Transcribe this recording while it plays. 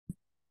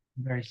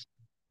Very.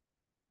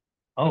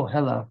 Oh,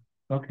 hello.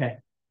 Okay,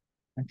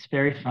 that's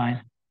very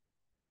fine.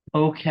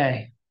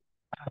 Okay,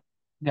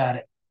 got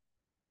it.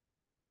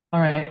 All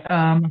right.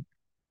 Uh,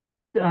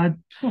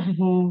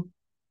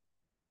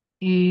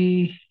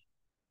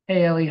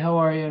 hey Ellie, how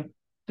are you?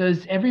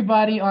 Does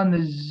everybody on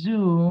the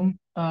Zoom,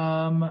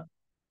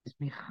 is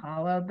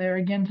Michal out there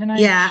again tonight?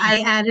 Yeah,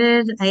 I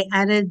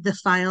added the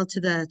file to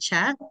the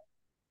chat.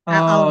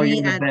 I'll Oh, you're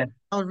the re-add best.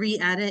 I'll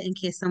re-add it in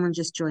case someone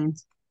just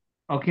joins.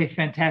 Okay,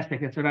 fantastic.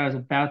 That's what I was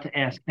about to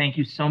ask. Thank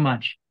you so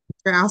much.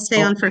 Or I'll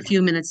stay on for a Okay.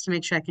 few minutes to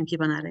make sure I can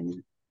keep on adding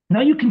it. No,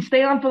 you can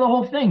stay on for the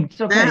whole thing.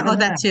 It's okay. It Oh, doesn't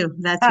that matter. too.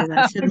 That too.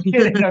 That I'm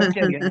kidding. I'm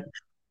kidding. too.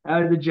 That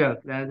was a joke.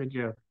 That was a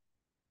joke.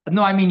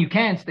 No, I mean you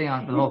can stay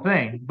on for the whole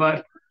thing,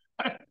 but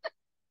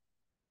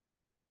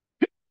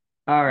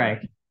all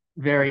right.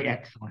 Very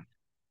excellent.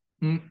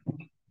 Mm.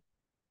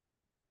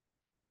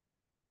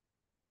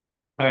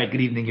 All right.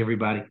 Good evening,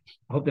 everybody. I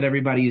hope that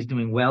everybody is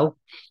doing well.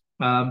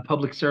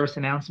 Public service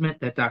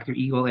announcement that Dr.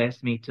 Eagle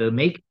asked me to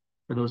make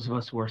for those of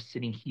us who are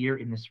sitting here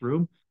in this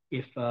room.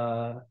 If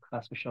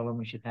Chas v'shalom,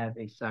 we should have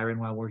a siren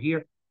while we're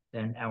here,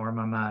 then our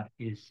mamad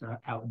is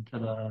out into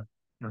the,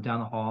 down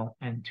the hall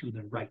and to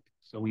the right.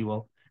 So we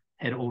will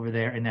head over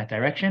there in that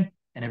direction.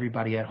 And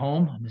everybody at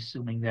home, I'm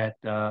assuming that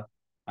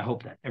I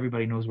hope that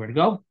everybody knows where to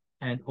go,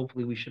 and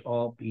hopefully we should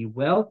all be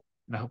well.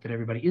 And I hope that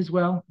everybody is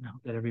well, and I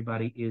hope that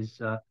everybody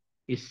is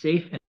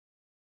safe.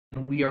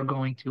 And we are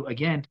going to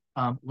again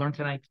learn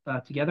tonight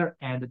together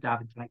and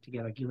daven tonight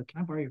together. Gila,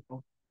 can I borrow your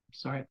phone?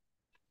 Sorry,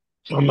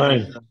 just Oh,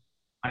 because mine.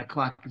 my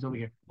clock is over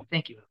here.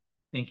 Thank you.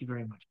 Thank you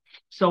very much.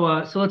 So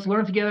let's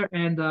learn together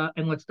and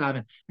let's dive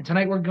in. And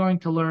tonight we're going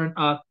to learn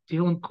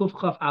Tehillim Kuf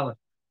Chaf Aleph,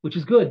 which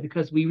is good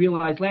because we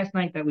realized last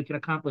night that we could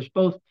accomplish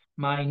both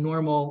my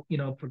normal,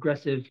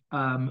 progressive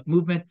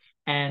movement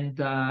and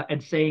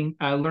saying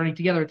learning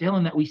together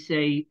Tehillim that we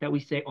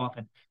say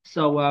often.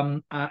 So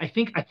I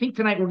think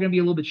tonight we're going to be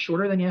a little bit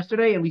shorter than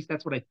yesterday. At least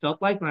that's what I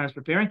felt like when I was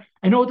preparing.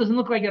 I know it doesn't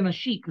look like it on the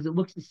sheet because it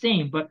looks the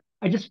same, but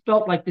I just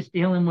felt like this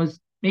Tehillim was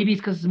maybe it's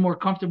because it's more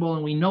comfortable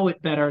and we know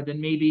it better than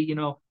maybe.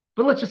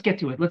 But let's just get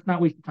to it. Let's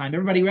not waste the time.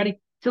 Everybody ready?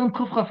 Tehillim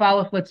Kuf Chaf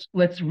Aleph.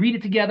 Let's read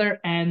it together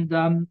and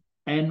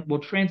we'll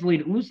translate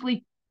it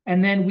loosely,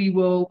 and then we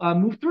will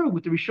move through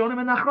with the Rishonim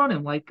and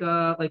Achronim like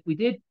we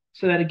did,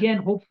 so that again,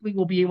 hopefully,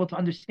 we'll be able to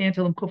understand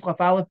Tehillim Kuf Chaf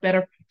Aleph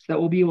better, so that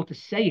we'll be able to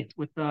say it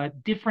with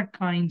different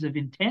kinds of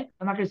intent.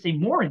 I'm not going to say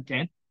more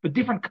intent, but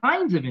different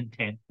kinds of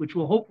intent, which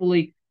will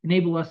hopefully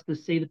enable us to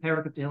say the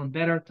parak of Tehillim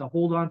better, to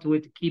hold on to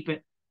it, to keep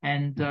it,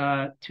 and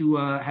to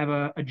have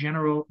a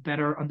general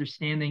better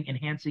understanding,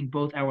 enhancing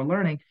both our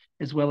learning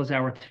as well as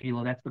our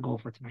tefillah. That's the goal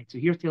for tonight. So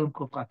here's Tehillim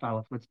Kuf Chaf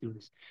Aleph. Let's do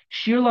this.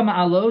 Shir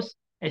Hama'alot.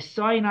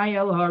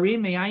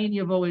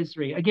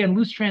 Again,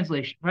 loose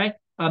translation, right?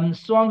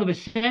 Song of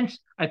Ascent.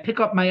 I pick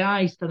up my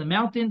eyes to the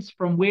mountains.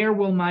 From where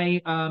will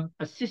my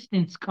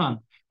assistance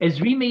come?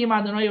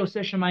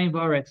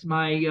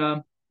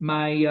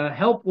 My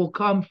help will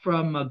come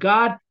from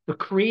God, the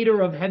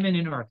creator of heaven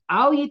and earth.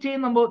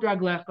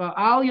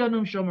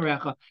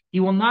 He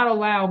will not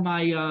allow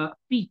my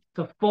feet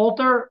to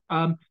falter,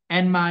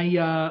 and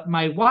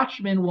my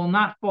watchman will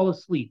not fall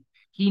asleep.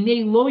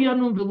 Behold,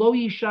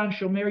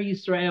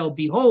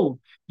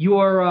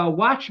 your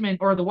watchman,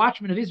 or the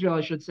watchman of Israel,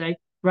 I should say,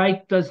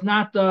 right, does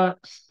not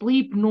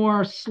sleep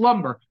nor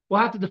slumber.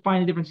 We'll have to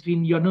define the difference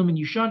between Yanum and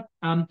Yushon.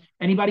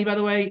 Anybody, by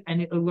the way,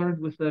 and it learned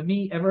with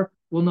me ever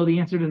will know the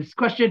answer to this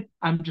question.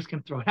 I'm just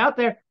going to throw it out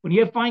there. When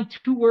you find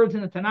two words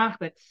in the Tanakh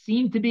that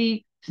seem to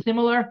be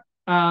similar,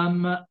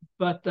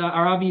 but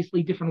are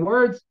obviously different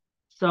words,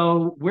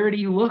 so where do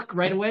you look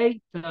right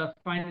away to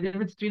find the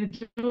difference between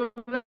the two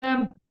of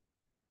them?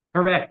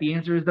 Correct. The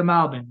answer is the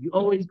Malbim. You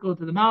always go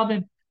to the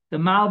Malbim. The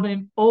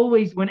Malbim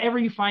always, whenever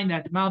you find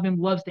that, the Malbim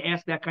loves to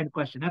ask that kind of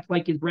question. That's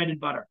like his bread and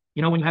butter.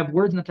 When you have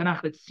words in the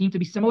Tanakh that seem to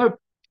be similar,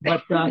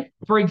 but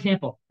for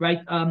example,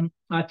 right, Tilm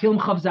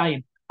Chav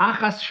Zayin,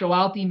 Achas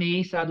shoalti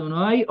me'es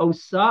Adonai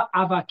osa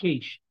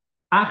avakesh.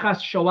 Achas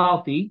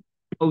shoalti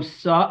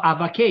osa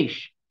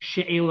avakesh.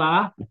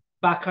 She'ela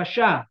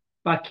bakasha.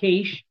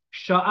 Bakesh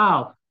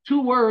sha'al.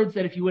 Two words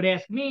that if you would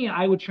ask me,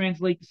 I would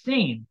translate the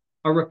same.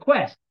 A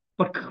request.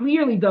 But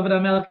clearly, David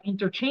HaMelech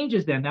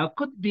interchanges them. Now, it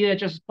could be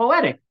just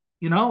poetic,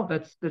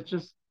 that's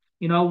just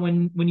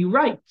when you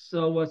write.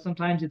 So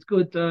sometimes it's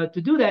good to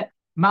do that.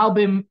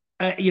 Malbim,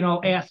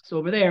 asks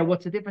over there,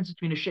 what's the difference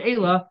between a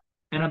she'ela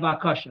and a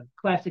bakasha?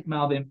 Classic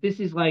Malbim. This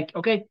is like,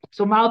 okay,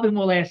 so Malbim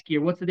will ask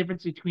here, what's the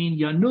difference between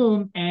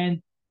yanum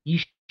and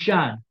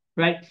yishan?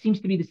 Right, seems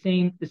to be the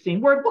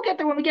same word. We'll get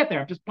there when we get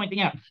there. I'm just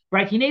pointing out,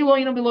 right? So the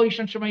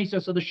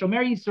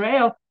Shomer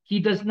Yisrael, he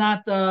does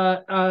not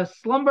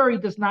slumber, he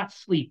does not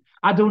sleep.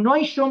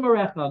 Adonai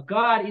shomerecha,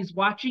 God is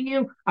watching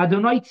you.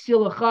 Adonai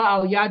tzilecha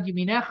al yad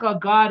yaminecha,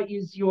 God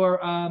is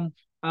your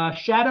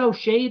shadow,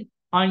 shade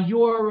on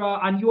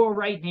your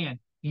right hand.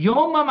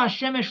 Yomam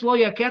hashemesh lo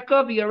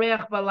yakeka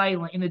v'yareach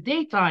balayla. In the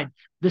daytime,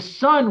 the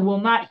sun will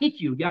not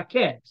hit you.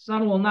 Yakeh,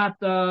 sun will not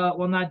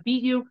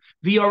beat you.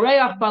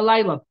 V'yareach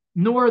balayla,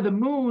 nor the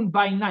moon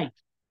by night.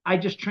 I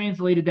just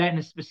translated that in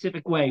a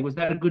specific way. Was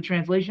that a good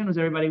translation? Was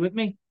everybody with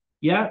me?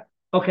 Yeah?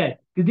 Okay.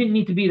 It didn't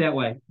need to be that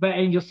way. But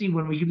and you'll see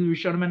when we do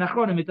Rishonim and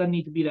Achronim, it doesn't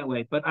need to be that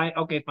way. But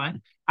okay,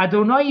 fine.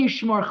 Adonai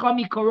yishmorcha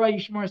mikora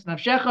yishmor es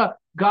nafshecha.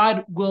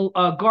 God will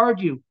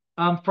guard you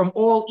from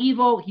all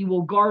evil. He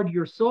will guard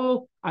your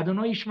soul.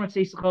 Adonai yishmor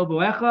tzeisecha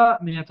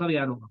boecha min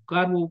atavi adonai.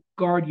 God will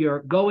guard your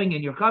going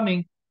and your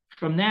coming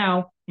from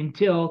now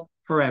until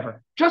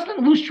forever. Just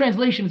in loose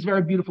translation, it's a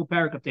very beautiful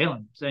paragraph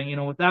Tehillim,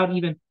 saying, without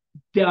even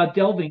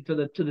delving to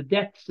the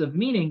depths of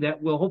meaning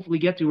that we'll hopefully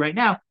get to right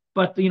now.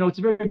 But it's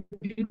a very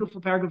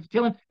beautiful paragraph of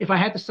Tehillim. If I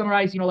had to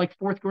summarize, like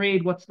fourth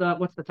grade, what's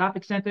the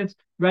topic sentence,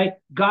 right?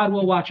 God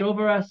will watch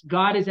over us.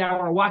 God is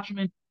our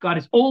watchman. God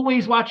is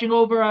always watching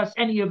over us.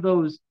 Any of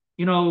those,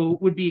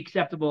 would be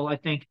acceptable, I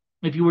think,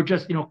 if you were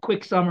just,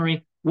 quick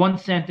summary, one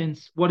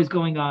sentence, what is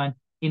going on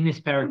in this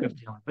paragraph of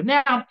Tehillim. But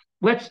now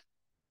let's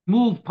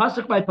move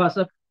pasuk by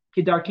pasuk,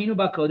 kedarkinu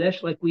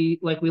b'kodesh, like we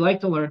like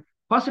to learn,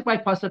 pasuk by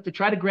pasuk, to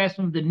try to grasp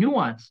some of the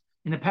nuance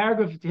in the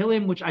paragraph of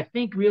Tehillim, which I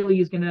think really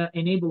is going to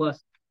enable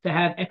us to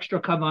have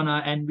extra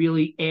kavana and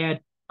really add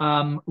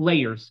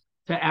layers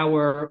to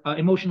our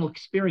emotional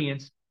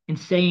experience in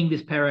saying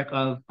this parak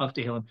of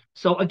Tehillim.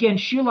 So again,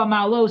 Shir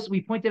Hama'alot,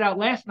 we pointed out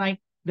last night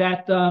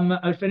that,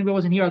 if anybody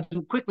wasn't here, I'll do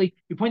it quickly.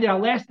 We pointed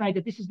out last night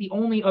that this is the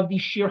only of the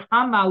Shir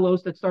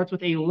Hama'alot that starts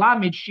with a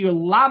lamed, Shir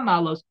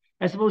Hama'alot,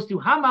 as opposed to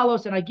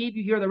Hama'alot. And I gave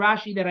you here the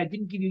Rashi that I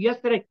didn't give you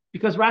yesterday,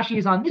 because Rashi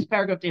is on this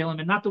paragraph of Tehillim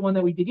and not the one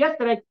that we did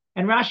yesterday.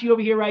 And Rashi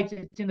over here writes,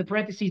 it's in the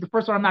parentheses, the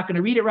first one, I'm not going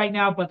to read it right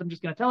now, but I'm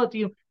just going to tell it to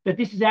you, that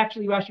this is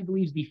actually, Rashi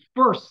believes, the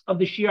first of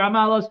the Shir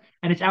Hama'alot,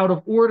 and it's out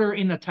of order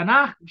in the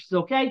Tanakh, which is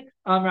okay.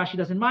 Rashi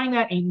doesn't mind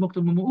that.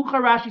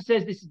 Rashi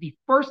says this is the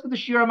first of the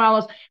Shir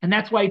Hama'alot, and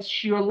that's why it's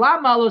Shir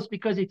Hama'alot,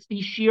 because it's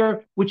the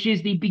Shir, which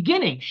is the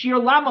beginning. Shir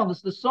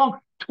Hama'alot, the song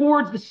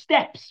towards the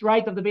steps,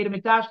 right, of the Beit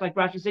HaMikdash, like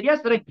Rashi said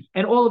yesterday,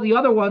 and all of the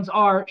other ones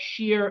are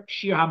Shir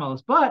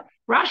Hama'alot. But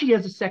Rashi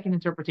has a second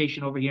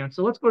interpretation over here, and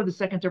so let's go to the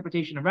second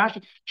interpretation of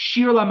Rashi.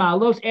 Shir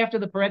Hama'alot, after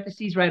the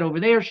parentheses right over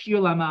there, Shir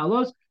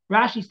Hama'alot.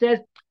 Rashi says,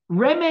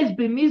 Remez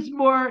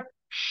b'mizmor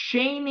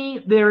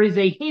sheni, there is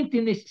a hint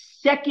in this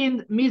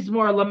second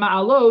mizmor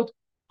Hama'alot,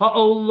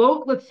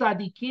 ha'olot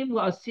l'tzadikim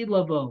la'asid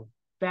lavo.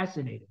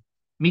 Fascinating.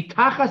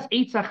 Mitachas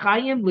eitz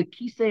hachayim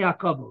l'kisei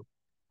hakavod.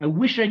 I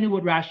wish I knew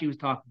what Rashi was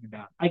talking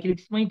about. I can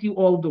explain to you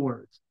all of the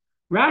words.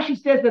 Rashi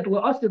says that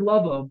la'asid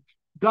lavo,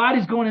 God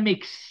is going to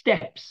make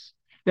steps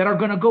that are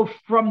going to go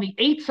from the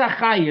Eitz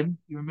HaChayim,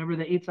 you remember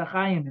the Eitz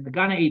HaChayim in the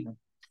Gana Eden,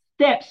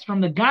 steps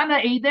from the Gana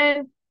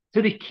Eden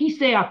to the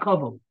Kisei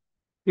HaKavod.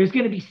 There's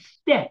going to be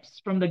steps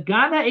from the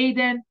Gana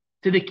Eden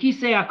to the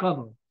Kisei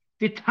HaKavod.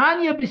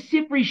 Titania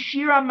b'sifri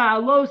Shir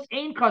Hama'alot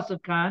ein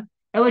kasav kan,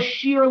 ela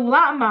Shir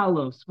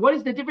Hama'alot. What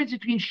is the difference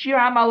between Shir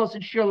Hama'alot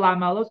and Shir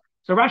Hama'alot?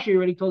 So Rashi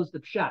already told us the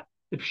pshat.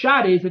 The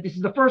pshat is that this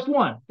is the first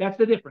one. That's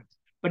the difference.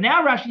 But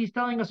now Rashi is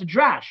telling us a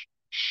drash.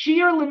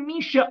 Shir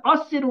lemisha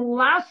asid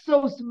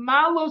lasos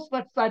malos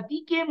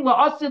latzadikim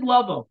laasid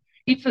lavo.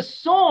 It's a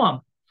song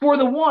for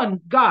the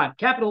one, God,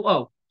 capital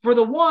O, for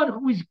the one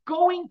who is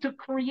going to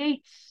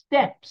create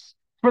steps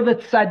for the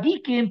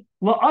tzadikim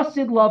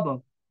laasid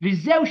lavo.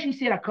 V'zeu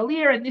shisir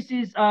hakalir, and this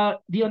is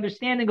the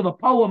understanding of a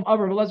poem of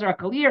Rav Elazar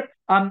Hakalir.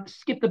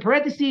 Skip the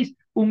parentheses.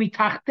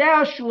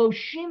 Umitachtea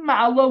shloshim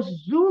ma'alos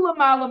zula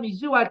ma'ala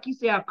mizu ad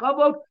kisei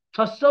hakavod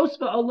tasos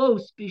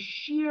va'alos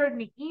b'shir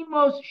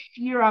ni'imos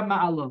shir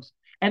hama'alos.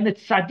 And the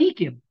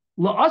tzaddikim,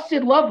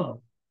 la'asid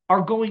lavo,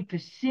 are going to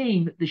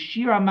sing the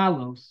Shir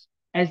Hama'alot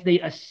as they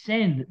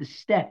ascend the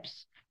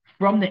steps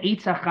from the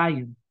Eitz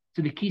HaChayim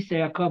to the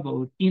Kisei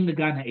HaKavod in the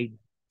Gan HaEden.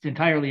 It's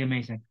entirely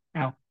amazing.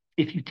 Now,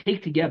 if you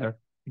take,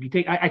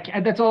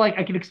 that's all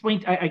I can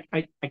explain.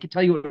 I can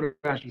tell you what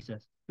Rashi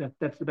says.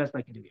 That's the best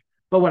I can do here.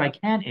 But what I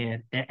can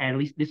add, at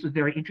least this was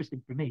very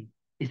interesting for me,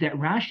 is that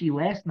Rashi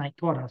last night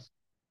taught us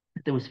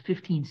that there was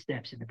 15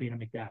 steps in the Beit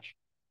HaMikdash.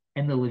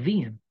 And the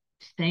Leviim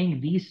sang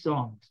these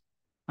songs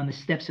on the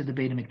steps of the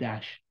Beit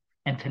HaMikdash.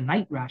 And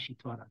tonight Rashi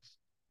taught us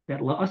that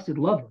la'asid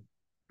lavo,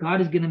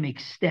 God is going to make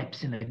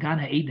steps in the Gan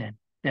HaEden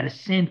that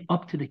ascend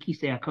up to the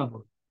Kisei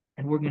HaKavod.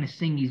 And we're going to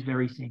sing these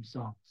very same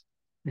songs.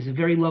 There's a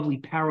very lovely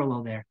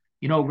parallel there.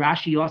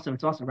 Rashi also,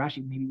 it's also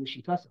Rashi maybe with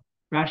Shitasa.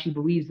 Rashi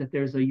believes that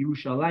there's a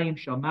Yerushalayim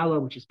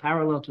Shalmala, which is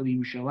parallel to the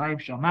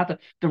Yerushalayim Shalmata.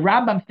 The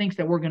Rambam thinks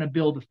that we're going to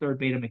build the third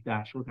Beit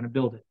HaMikdash. We're going to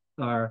build it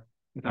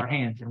with our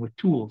hands and with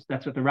tools.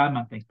 That's what the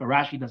Rambam thinks, but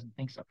Rashi doesn't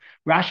think so.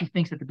 Rashi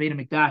thinks that the Beit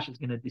HaMikdash is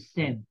going to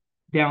descend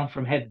down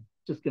from heaven.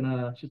 Just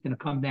gonna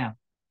come down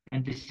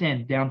and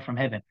descend down from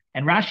heaven.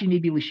 And Rashi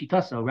maybe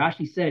Lishitaso.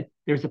 Rashi said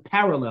there's a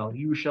parallel,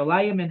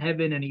 Yerushalayim in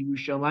heaven and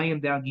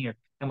Yerushalayim down here.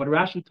 And what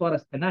Rashi taught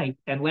us tonight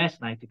and last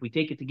night, if we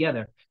take it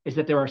together, is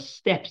that there are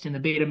steps in the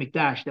Beit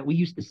HaMikdash that we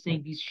used to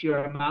sing these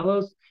Shir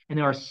Hama'alot, and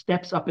there are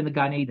steps up in the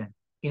Gan Eden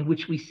in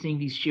which we sing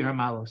these Shir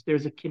Hama'alot.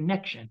 There's a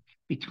connection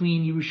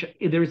between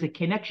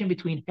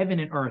heaven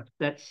and earth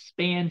that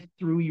spans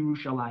through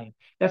Yerushalayim.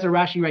 That's what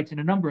Rashi writes in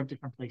a number of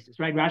different places,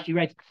 right? Rashi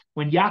writes,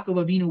 when Yaakov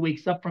Avinu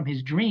wakes up from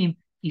his dream,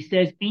 he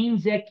says, Ein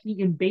zeki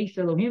in Beis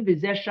Elohim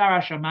v'zeh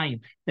shara shamayim.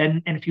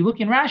 Then, and if you look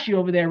in Rashi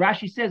over there,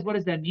 Rashi says, what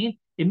does that mean?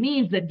 It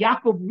means that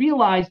Yaakov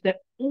realized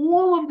that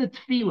all of the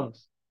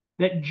tefillos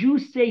that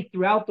Jews say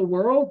throughout the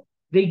world,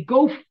 they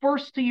go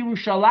first to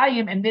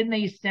Yerushalayim and then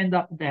they ascend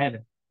up to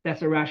heaven.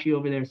 That's what Rashi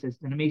over there says.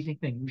 It's an amazing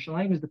thing.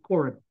 Yerushalayim is the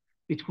corridor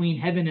between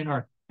heaven and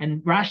earth.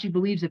 And Rashi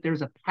believes that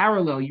there's a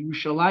parallel,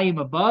 Yerushalayim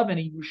above and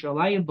a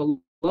Yerushalayim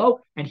below.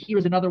 And here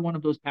is another one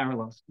of those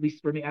parallels, at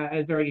least for me,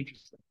 very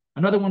interesting.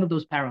 Another one of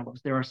those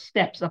parallels. There are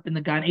steps up in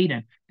the Gan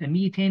Eden. And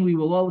Mi'etain, we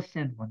will all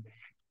ascend one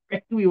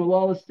day. We will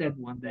all ascend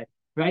one day,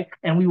 right?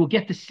 And we will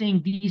get to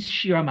sing these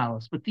Shir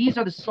Hamalos. But these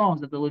are the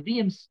songs that the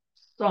Levium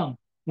sung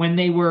when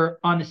they were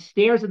on the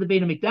stairs of the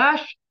Beit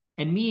HaMikdash,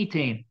 and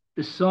Mi'etain,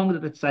 the song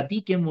that the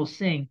Tzaddikim will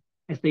sing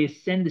as they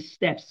ascend the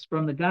steps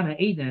from the Gan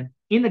Eden,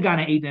 in the Gan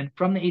Eden,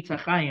 from the Eitz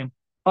HaChaim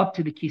up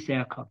to the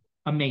Kisei HaKavod.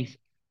 Amazing.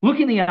 Look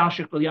in the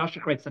Yalshich, the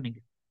Yalshich writes something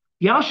good.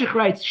 The Yalshich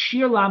writes,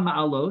 Shir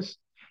Hama'alot,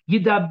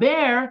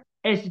 Yidaber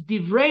es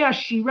divrei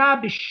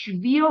hashira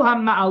b'shvil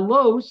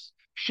hama'alos,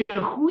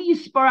 shehu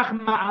yisparach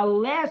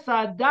ma'ales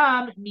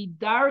adam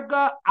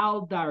midarga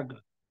al darga.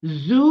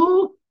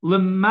 Zu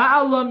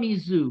lema'ala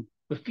mizu.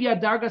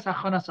 B'fia dargas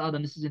hachanas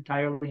adam. This is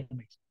entirely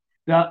amazing.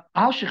 The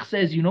Alshich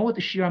says, you know what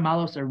the Shir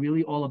Hamalos are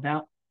really all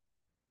about?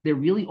 They're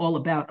really all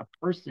about a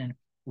person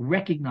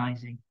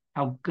recognizing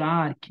how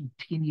God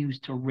continues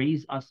to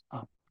raise us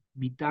up.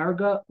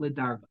 Midarga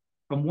ledarga.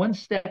 From one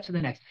step to the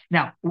next.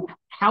 Now,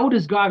 how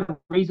does God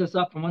raise us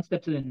up from one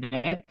step to the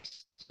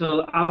next?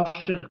 So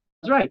Alshich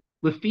is right.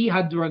 Lefi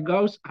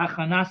hadragos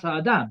hachanas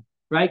adam.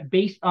 Right?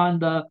 Based on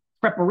the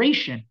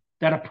preparation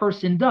that a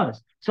person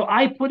does. So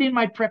I put in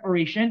my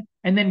preparation,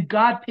 and then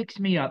God picks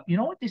me up. You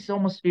know what this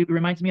almost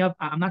reminds me of?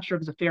 I'm not sure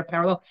if it's a fair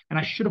parallel, and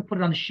I should have put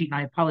it on the sheet, and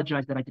I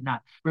apologize that I did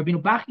not.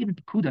 Rabbeinu Bachya in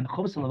Pekuda and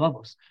Chovos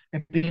HaLevavos,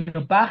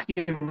 Rabbeinu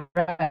Bachya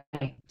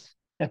writes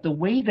that the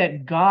way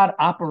that God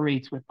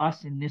operates with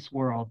us in this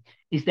world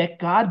is that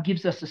God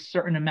gives us a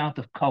certain amount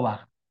of koach.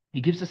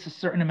 He gives us a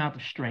certain amount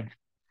of strength.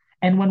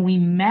 And when we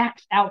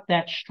max out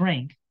that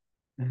strength,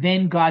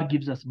 then God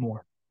gives us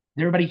more.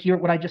 Did everybody hear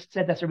what I just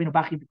said? That's Rabbeinu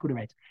Bachya Pekuda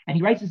writes. And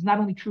he writes it's not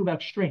only true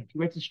about strength, he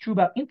writes it's true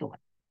about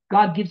intellect.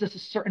 God gives us a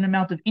certain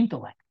amount of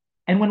intellect.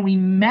 And when we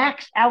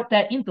max out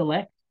that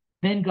intellect,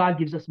 then God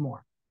gives us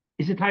more.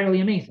 It's entirely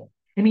amazing.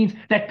 It means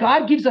that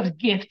God gives us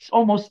gifts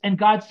almost, and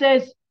God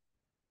says,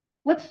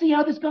 let's see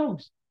how this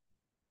goes.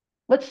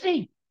 Let's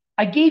see.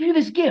 I gave you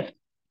this gift.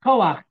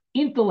 Koach,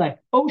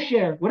 intellect,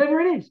 osher,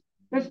 whatever it is.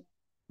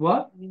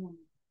 What? You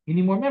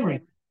need more memory.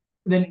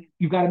 Then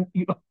you gotta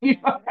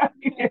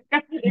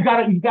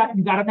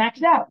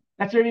max out.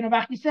 That's what Rabbeinu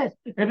Bachya says.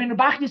 Rabbeinu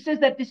Bachya says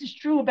that this is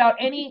true about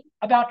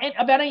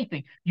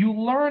anything. You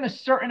learn a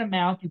certain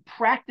amount, you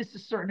practice a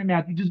certain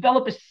amount, you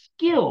develop a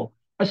skill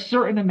a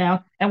certain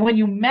amount, and when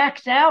you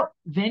max out,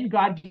 then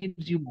God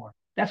gives you more.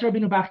 That's what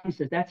Rabbeinu Bachya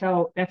says. That's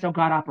how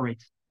God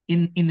operates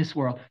in this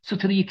world. So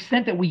to the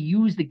extent that we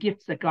use the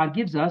gifts that God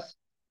gives us,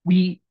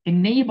 we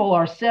enable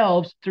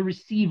ourselves to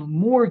receive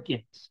more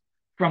gifts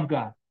from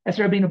God. That's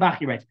what Rabbeinu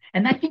Bachya writes.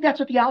 And I think that's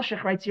what the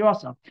Alshich writes here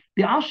also.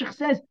 The Alshich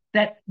says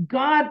that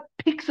God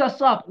picks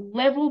us up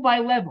level by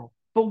level.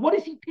 But what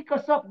does he pick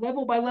us up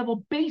level by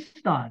level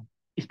based on?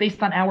 It's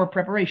based on our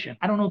preparation.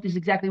 I don't know if this is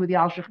exactly what the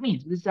Alshich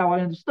means. This is how I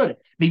understood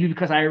it. Maybe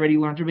because I already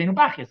learned Rabbeinu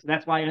Bachya, so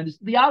that's why I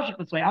understood the Alshich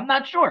this way. I'm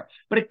not sure.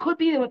 But it could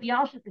be that what the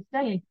Alshich is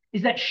saying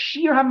is that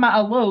Shir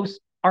Hama'alot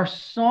are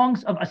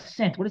songs of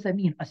ascent. What does that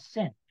mean?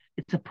 Ascent.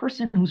 It's a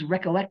person who's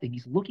recollecting.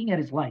 He's looking at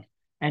his life,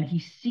 and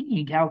he's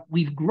seeing how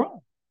we've grown.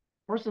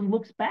 Person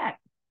looks back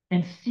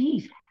and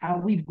sees how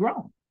we've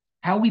grown,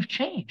 how we've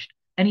changed.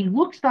 And he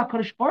looks to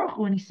HaKadosh Baruch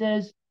Hu and he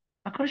says,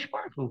 HaKadosh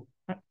Baruch Hu,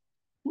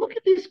 look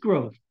at this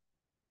growth.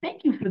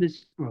 Thank you for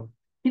this growth.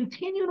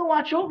 Continue to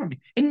watch over me.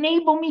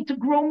 Enable me to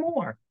grow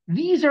more.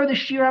 These are the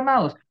Shir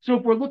Hamalos. So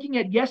if we're looking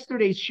at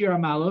yesterday's Shir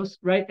Hamalos,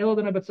 right? And we're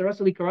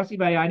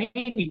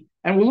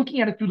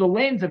looking at it through the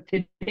lens of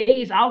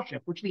today's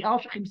Alshich, which the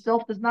Alshich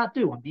himself does not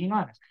do, I'm being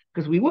honest.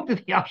 Because we looked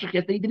at the Alshich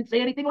yesterday, he didn't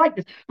say anything like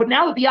this. But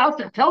now that the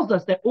Alshich tells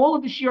us that all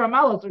of the Shir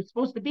Hamalos are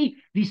supposed to be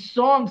these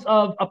songs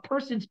of a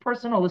person's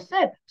personal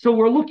ascent, so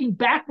we're looking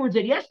backwards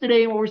at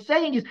yesterday, and what we're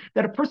saying is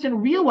that a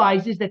person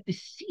realizes that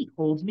deceit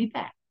holds me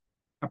back.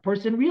 A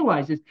person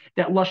realizes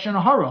that Lashon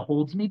Hara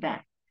holds me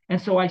back.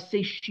 And so I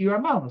say Shir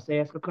Hamalos. I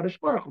ask HaKadosh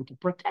Baruch Hu to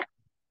protect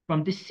me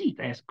from deceit.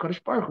 I ask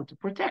HaKadosh Baruch Hu to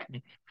protect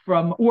me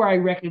from, or I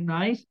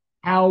recognize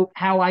how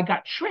I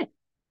got tricked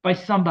by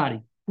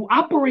somebody who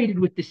operated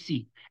with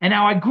deceit. And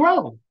now I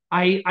grow.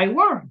 I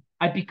learn.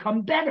 I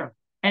become better.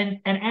 And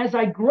as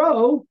I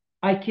grow,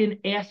 I can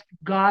ask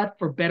God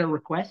for better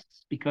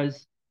requests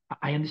because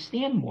I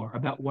understand more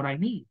about what I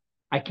need.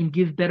 I can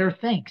give better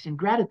thanks and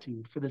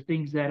gratitude for the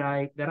things that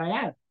I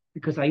have,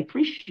 because I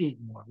appreciate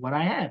more what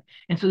I have.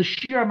 And so the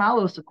Shir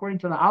Hamalos, according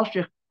to the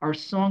Alshich, are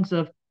songs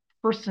of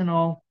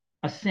personal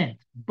ascent.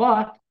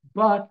 But,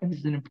 and this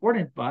is an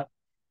important but,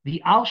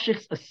 the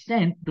Alshich's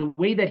ascent, the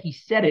way that he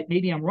said it,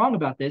 maybe I'm wrong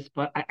about this,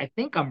 but I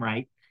think I'm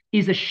right,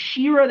 is a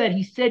shira that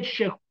he said,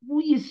 Shehu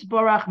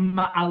Yisbarach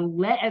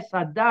Ma'ale Es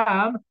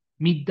Adam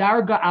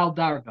midarga al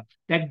darga,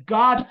 that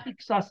God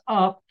picks us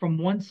up from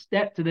one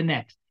step to the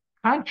next.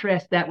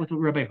 Contrast that with what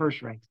Rabbi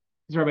Hirsch writes.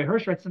 Because Rabbi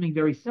Hirsch writes something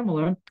very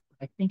similar.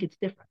 I think it's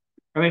different.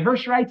 Rabbi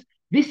Hirsch writes,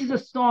 this is a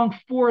song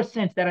for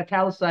ascents. That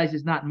italicized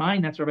is not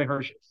mine. That's Rabbi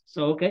Hirsch's.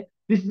 So, okay.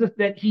 This is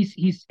that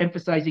he's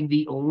emphasizing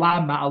the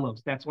la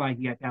ma'alos. That's why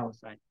he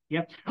italicized.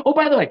 Yeah. Oh,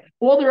 by the way,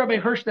 all the Rabbi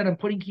Hirsch that I'm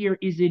putting here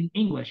is in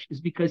English,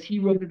 is because he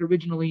wrote it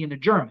originally in the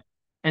German.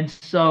 And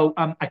so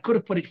I could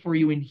have put it for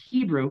you in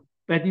Hebrew,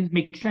 but it didn't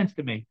make sense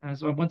to me.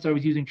 So once I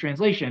was using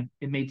translation,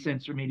 it made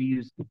sense for me to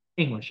use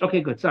English.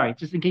 Okay, good. Sorry.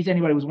 Just in case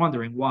anybody was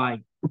wondering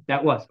why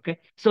that was. Okay.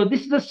 So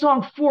this is a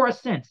song for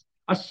ascents,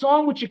 a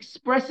song which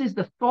expresses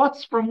the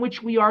thoughts from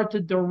which we are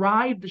to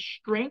derive the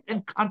strength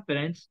and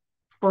confidence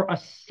for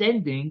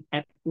ascending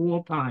at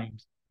all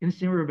times. In the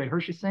same way Rabbi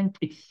Hirsch is saying,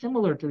 it's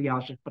similar to the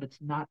Alshich, but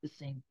it's not the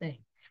same thing.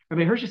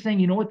 Rabbi Hirsch is saying,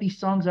 you know what these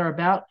songs are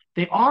about?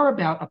 They are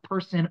about a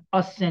person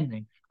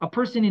ascending, a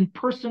person in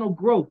personal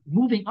growth,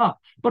 moving up.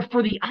 But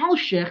for the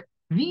Alshich,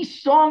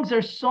 these songs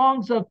are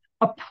songs of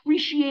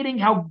appreciating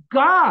how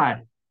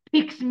God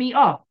picks me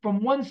up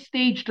from one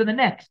stage to the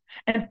next.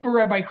 And for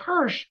Rabbi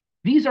Hirsch,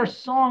 these are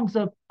songs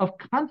of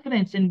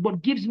confidence and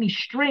what gives me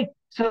strength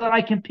so that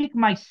I can pick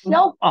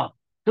myself up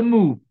to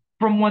move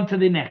from one to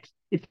the next.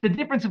 It's the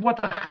difference of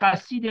what the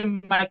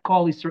Hasidim might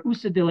call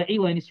Isra'usa de la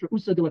Ela and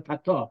Isra'usa de la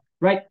Tata,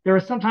 right? There are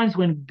sometimes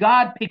when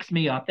God picks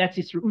me up. That's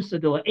Isra'usa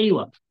de la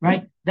Ela,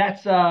 right?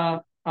 That's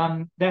what's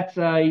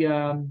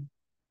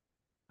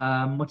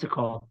it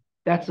called?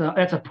 That's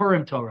a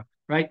Purim Torah,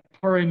 right?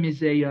 Purim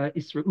is a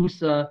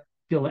Isra'usa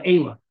de la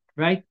Ela,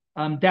 right?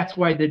 That's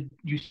why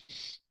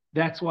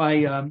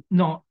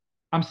no,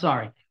 I'm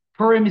sorry.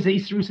 Purim is a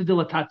Isra'usa de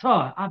la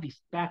Tata,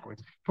 obviously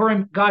backwards.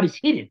 Purim, God is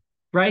hidden,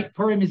 right?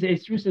 Purim is a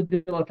Isrusa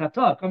de la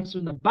Tata, comes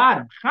from the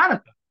bottom.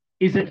 Hanukkah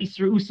is an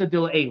Isrusa de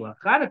la Ela.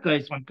 Hanukkah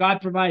is when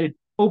God provided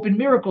open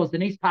miracles, the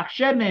Nes Pach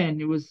Shemen,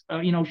 it was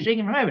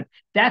shaking from heaven.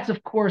 That's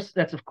of course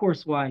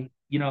why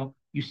you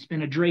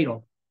spin a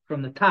dreidel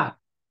from the top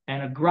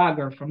and a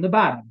grogger from the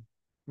bottom,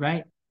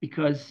 right?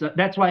 Because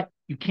that's why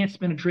you can't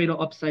spin a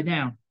dreidel upside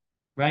down,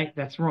 right?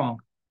 That's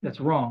wrong. That's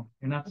wrong.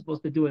 You're not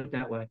supposed to do it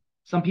that way.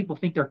 Some people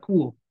think they're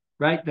cool,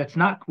 right? That's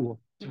not cool.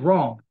 It's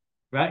wrong,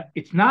 right?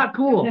 It's not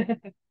cool.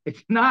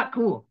 It's not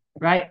cool,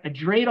 right? A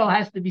dreidel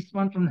has to be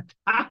spun from the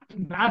top,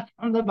 not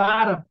from the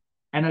bottom.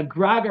 And a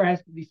grogger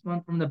has to be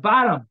spun from the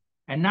bottom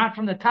and not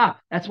from the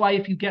top. That's why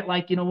if you get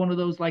one of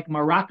those like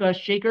maraca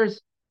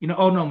shakers,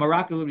 oh no,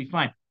 maraca would be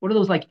fine. What are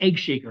those like egg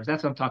shakers?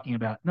 That's what I'm talking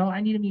about. No, I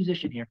need a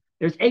musician here.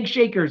 There's egg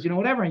shakers,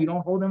 whatever, and you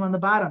don't hold them on the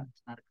bottom.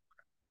 It's not a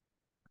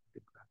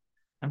good crowd.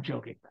 I'm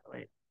joking, by the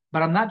way.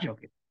 But I'm not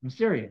joking. I'm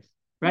serious,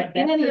 right?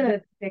 In any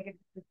event, make it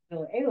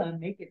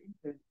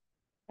into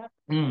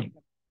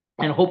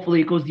and hopefully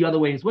it goes the other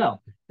way as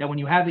well. That when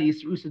you have a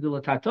Yisrusa de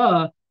la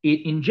Tata,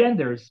 it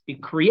engenders,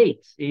 it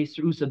creates a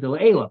Yisrusa de la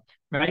Ela,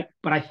 right?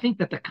 But I think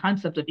that the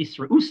concept of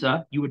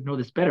Yisrusa, you would know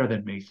this better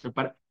than me,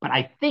 but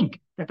I think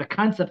that the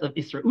concept of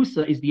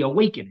Yisrusa is the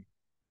awakening,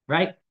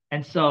 right?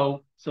 And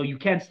so you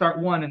can't start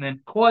one and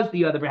then cause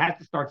the other, but it has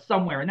to start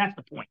somewhere. And that's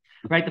the point,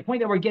 right? The point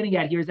that we're getting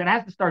at here is that it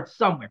has to start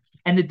somewhere.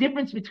 And the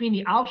difference between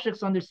the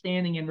Alshich's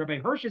understanding and Rabbi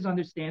Hirsch's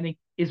understanding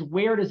is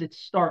where does it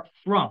start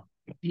from?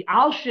 The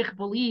Alshich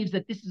believes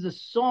that this is a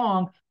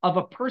song of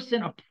a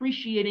person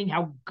appreciating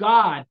how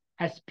God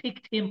has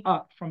picked him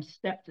up from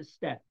step to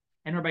step.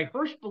 And Rabbi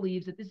Hirsch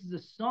believes that this is a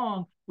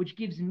song which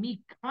gives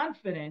me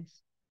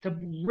confidence to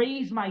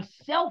raise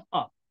myself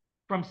up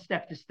from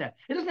step to step.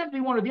 It doesn't have to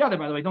be one or the other,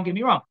 by the way. Don't get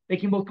me wrong. They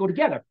can both go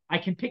together. I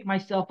can pick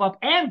myself up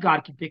and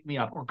God can pick me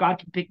up, or God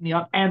can pick me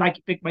up and I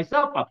can pick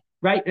myself up,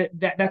 right?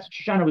 That's what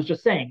Shoshana was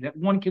just saying, that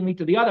one can lead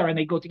to the other and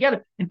they go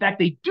together. In fact,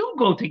 they do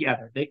go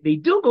together. They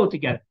do go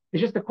together.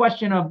 It's just a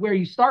question of where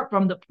you start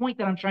from. The point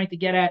that I'm trying to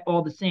get at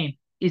all the same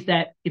is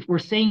that if we're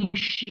saying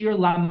Shir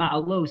La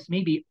Ma'alos,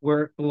 maybe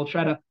I'll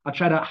try to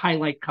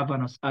highlight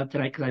Kavanos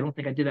today because I don't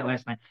think I did that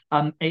last time.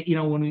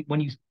 When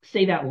you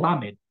say that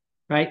Lamed,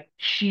 right?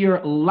 Shir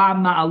La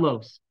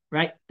Ma'alos,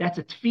 right? That's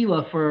a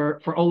tefillah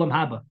for Olam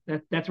Haba.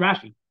 That's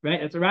Rashi,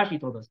 right? That's what Rashi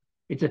told us.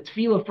 It's a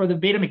tefillah for the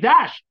Beit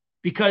HaMikdash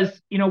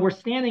because we're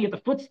standing at the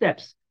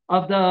footsteps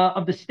of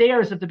the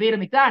stairs of the Beit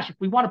HaMikdash. If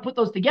we want to put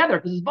those together,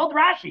 because it's both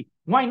Rashi,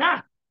 why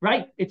not?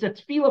 Right? It's a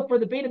tefillah for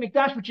the Beit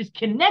HaMikdash, which is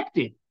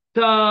connected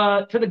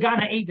to the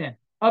Gan Eden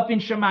up in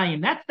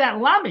Shemayim. That's that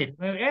Lamed.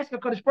 Ask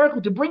HaKadosh Baruch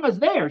Hu to bring us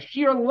there.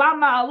 Shir La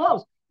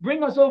Ma'alos.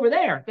 Bring us over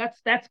there.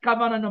 That's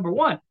Kavanah number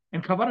one.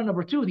 And Kavanah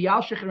number two, the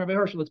Alshich and Rabbi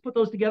Hirsch. Let's put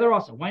those together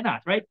also. Why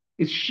not? Right?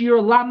 It's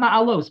Shir La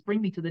Ma'alos. Bring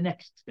me to the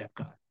next step,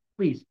 God.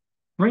 Please.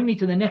 Bring me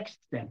to the next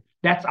step.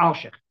 That's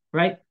Alshich,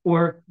 right?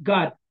 Or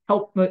God,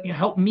 help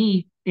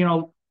me,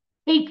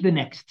 take the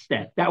next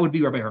step. That would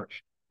be Rabbi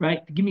Hirsch.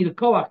 Right? To give me the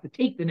koach to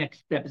take the next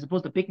step as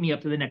opposed to pick me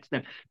up to the next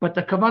step. But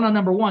the kavanah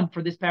number one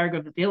for this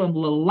paragraph, the Tehillim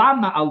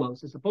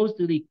Ma'alos, as opposed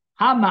to the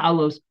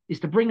Hama'alot,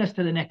 is to bring us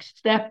to the next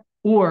step,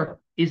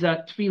 or is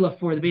a tefillah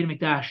for the Beit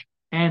HaMikdash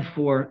and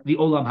for the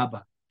Olam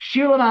Haba.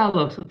 Shir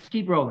Ma'alos, let's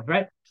keep rolling,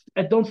 right?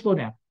 Don't slow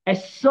down.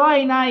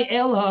 Esoinai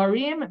el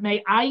harim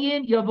me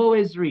ayin yavo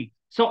ezri.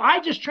 So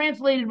I just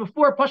translated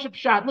before Pashup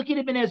Pshat. Look at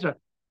Ibn Ezra.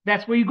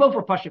 That's where you go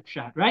for Pashup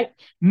Pshat, right?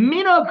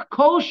 Minog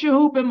kol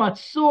shehu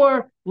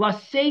b'matzor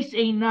laseis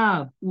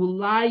einav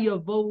ulai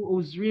yavo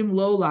ozrim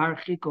lo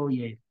laharchiko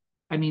yev.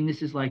 I mean,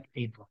 this is like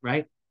painful,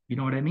 right? You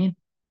know what I mean?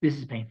 This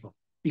is painful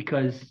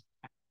because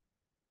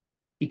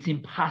it's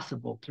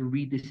impossible to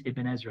read this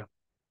Ibn Ezra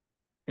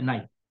at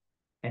night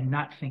and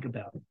not think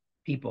about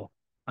people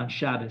on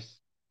Shabbos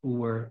who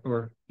were,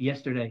 or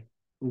yesterday,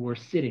 who were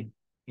sitting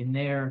in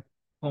their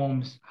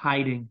homes,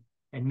 hiding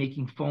and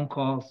making phone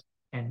calls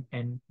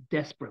and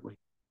desperately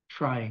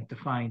trying to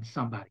find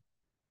somebody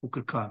who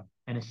could come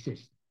and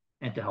assist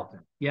and to help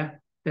them. Yeah,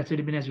 that's what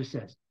Ibn Ezra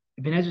says.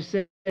 Ibn Ezra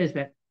says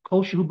that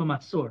Kol Shehu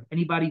B'Matzor,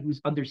 anybody who's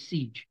under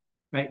siege,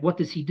 right? What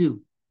does he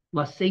do?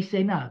 La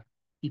Seisenav,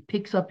 he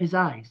picks up his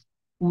eyes.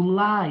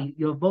 Ulai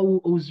Yavo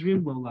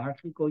Ozrim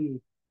Lo,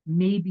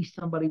 maybe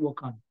somebody will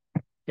come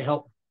to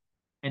help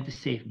and to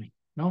save me.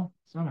 No,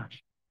 so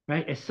much.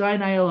 Right?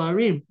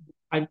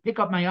 I pick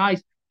up my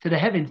eyes to the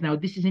heavens. Now,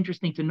 this is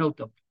interesting to note,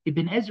 though.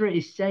 Ibn Ezra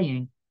is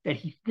saying that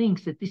he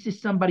thinks that this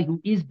is somebody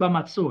who is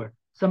Bamatzor,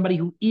 somebody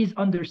who is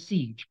under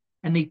siege,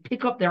 and they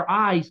pick up their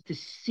eyes to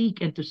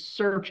seek and to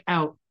search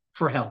out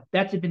for help.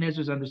 That's Ibn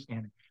Ezra's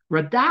understanding.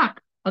 Radak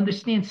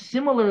understands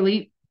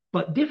similarly,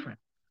 but different.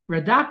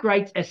 Radak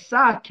writes,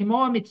 Esa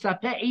kimo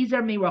mitzape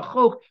ezer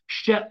meirachok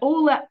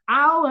she'ola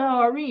al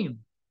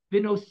ha'arim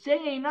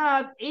v'nosei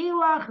einav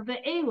elach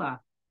ve'elach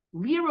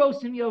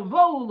liros im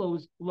yavo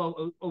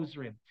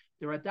ozrim.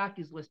 The Radak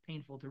is less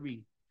painful to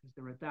read because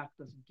the Radak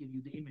doesn't give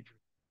you the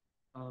imagery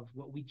of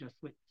what we just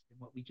witnessed and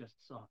what we just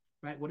saw.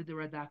 Right? What did the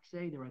Radak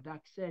say? The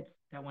Radak said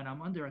that when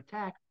I'm under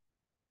attack,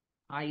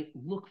 I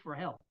look for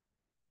help.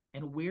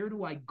 And where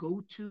do I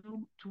go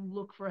to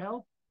look for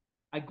help?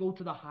 I go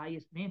to the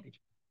highest vantage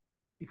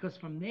because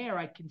from there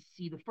I can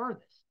see the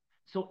furthest.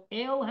 So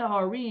El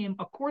Harim,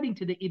 according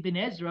to the Ibn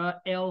Ezra,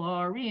 El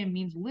Harim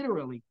means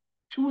literally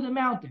to the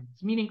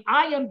mountains, meaning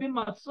I am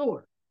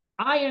Bimatsur.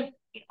 I am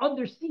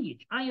under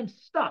siege. I am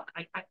stuck.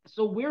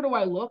 So where do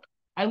I look?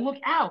 I look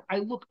out. I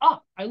look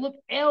up. I look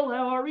El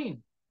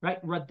Harim.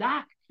 Right?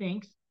 Radak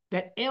thinks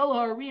that El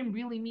Harim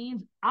really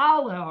means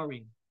Al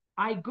Harim.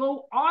 I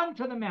go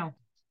onto the mountains.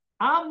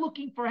 I'm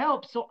looking for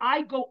help, so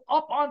I go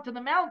up onto the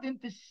mountain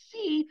to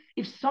see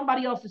if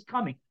somebody else is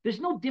coming.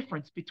 There's no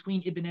difference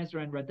between Ibn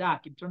Ezra and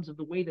Radak in terms of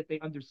the way that they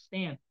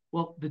understand.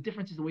 Well, the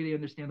difference is the way they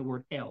understand the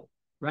word El,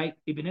 right?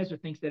 Ibn Ezra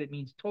thinks that it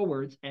means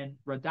towards, and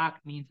Radak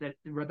thinks that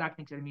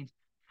it means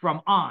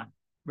from on,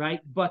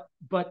 right? But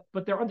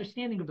their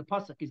understanding of the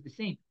pasuk is the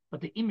same, but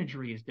the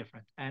imagery is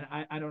different. And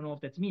I don't know if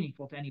that's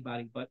meaningful to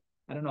anybody, but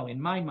I don't know.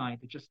 In my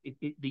mind,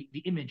 the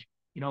image,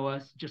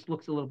 just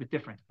looks a little bit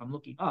different if I'm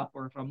looking up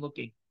or if I'm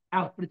looking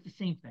out, but it's the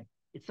same thing.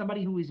 It's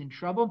somebody who is in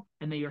trouble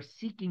and they are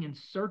seeking and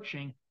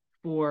searching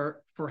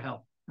for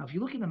help. Now, if you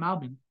look in the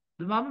Malbim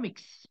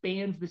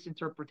expands this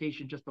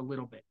interpretation just a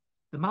little bit.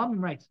 The Malbim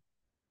writes,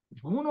 See,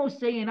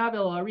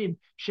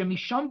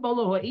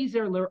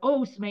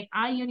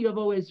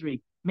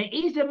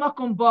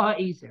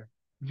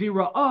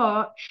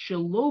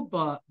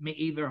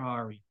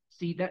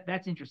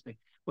 that's interesting.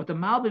 What the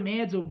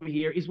Malbim adds over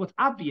here is what's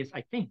obvious,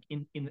 I think,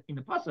 in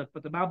the pasuk,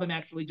 but the Malbim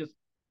actually just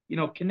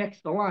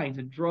connects the lines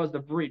and draws the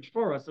bridge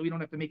for us so we don't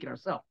have to make it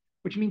ourselves,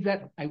 which means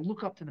that I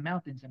look up to the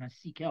mountains and I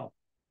seek help.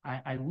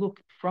 I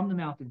look from the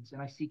mountains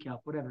and I seek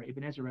help, whatever.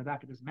 Ibn Ezra,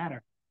 Radak, it doesn't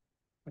matter,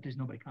 but there's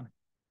nobody coming.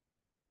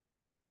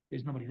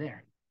 There's nobody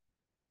there.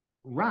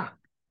 Rock,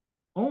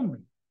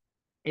 only.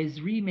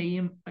 Ezri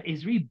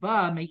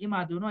ba me'im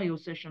Adonai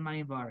yoseh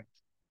shamayim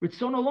v'aretz.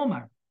 Ritzono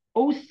lomar.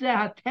 Okay,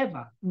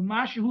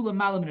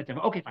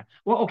 fine.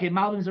 Well, okay,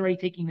 Malvin is already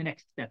taking the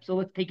next step, so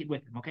let's take it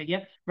with him. Okay,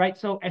 yeah, right.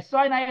 So he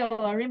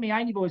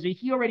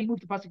already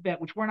moved to pasuk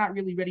bet, which we're not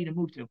really ready to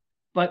move to.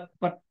 But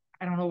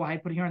I don't know why I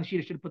put it here on the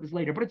sheet. I should have put this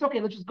later, but it's okay.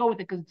 Let's just go with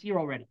it because it's here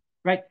already,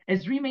 right?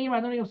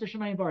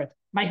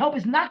 My help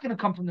is not going to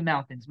come from the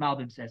mountains.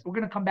 Malvin says we're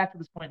going to come back to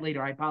this point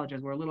later. I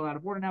apologize. We're a little out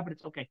of order now, but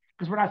it's okay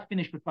because we're not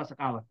finished with pasuk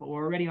aleph, but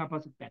we're already on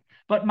pasuk bet.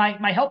 But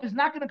my help is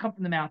not going to come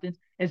from the mountains.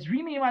 My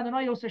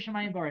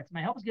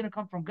help is going to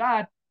come from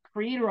God,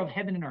 creator of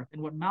heaven and earth.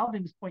 And what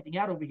Malvin is pointing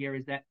out over here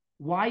is that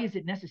why is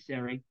it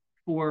necessary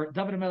for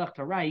David HaMelech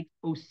to write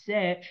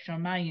Oseh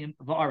Shamayim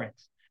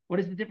Va'aretz? What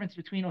is the difference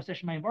between Oseh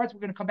Shamayim Va'aretz? We're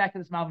going to come back to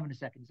this Malvin in a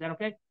second. Is that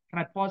okay? Can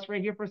I pause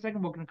right here for a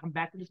second? We're going to come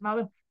back to this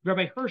Malvin.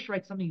 Rabbi Hirsch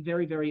writes something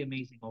very, very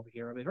amazing over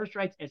here. Rabbi Hirsch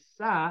writes,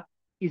 Esa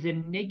is a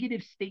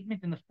negative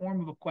statement in the form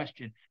of a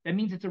question. That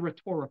means it's a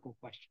rhetorical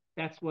question.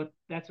 That's what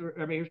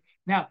Rabbi Hirsch.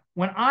 Now,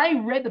 when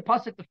I read the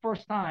pasuk the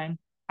first time,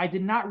 I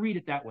did not read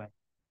it that way.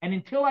 And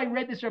until I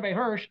read this Rabbi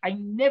Hirsch, I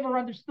never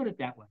understood it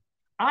that way.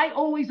 I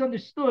always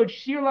understood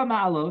Shir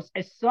Hama'alot,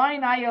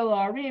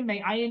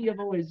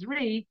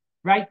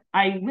 right?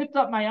 I lift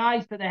up my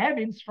eyes to the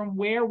heavens, from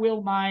where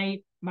will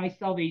my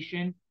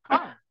salvation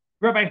come?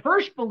 Rabbi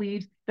Hirsch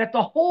believes that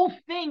the whole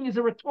thing is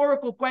a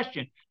rhetorical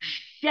question.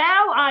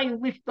 Shall I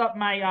lift up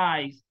my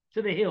eyes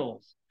to the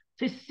hills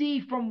to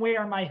see from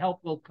where my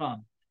help will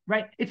come?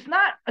 right? It's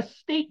not a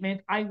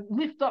statement. I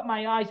lift up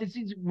my eyes.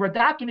 It's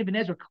Radak and Ibn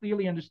Ezra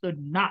clearly understood,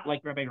 not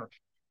like Rabbi Hirsch.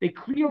 They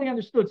clearly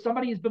understood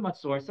somebody is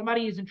b'matzor,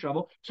 somebody is in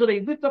trouble, so they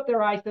lift up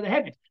their eyes to the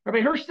heavens.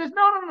 Rabbi Hirsch says,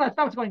 no, that's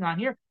not what's going on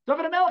here.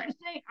 David HaMelech is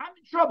saying, I'm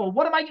in trouble.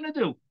 What am I going to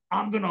do?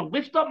 I'm going to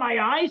lift up my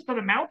eyes to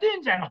the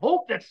mountains and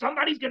hope that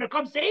somebody's going to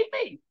come save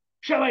me.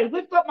 Shall I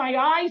lift up my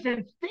eyes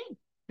and think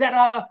that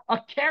a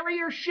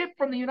carrier ship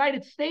from the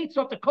United States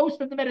off the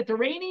coast of the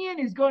Mediterranean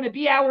is going to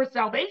be our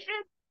salvation?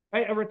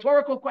 Right? A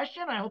rhetorical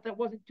question. I hope that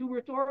wasn't too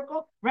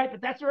rhetorical, right?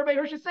 But that's what Rabbi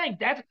Hirsch is saying.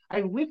 That's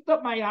I lift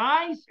up my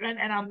eyes and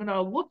I'm going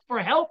to look for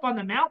help on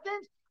the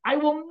mountains. I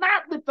will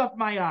not lift up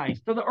my eyes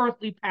to the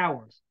earthly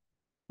powers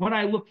when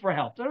I look for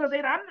help. So I'm not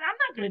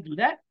going to do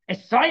that. I'm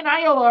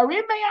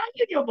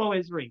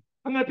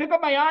going to pick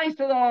up my eyes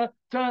to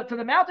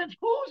the mountains.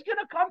 Who's going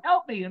to come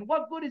help me? And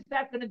what good is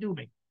that going to do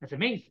me? That's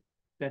amazing.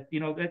 That's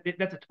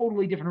a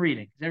totally different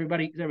reading. Is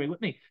everybody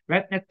with me?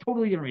 Right? That's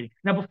totally different reading.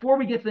 Now, before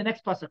we get to the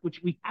next pasuk, which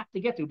we have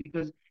to get to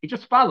because it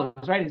just follows,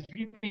 right? It's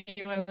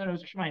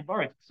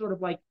sort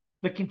of like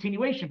the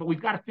continuation, but we've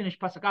got to finish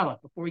pasuk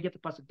aleph before we get to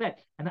pasuk bet.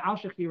 And the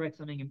Alshich here writes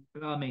something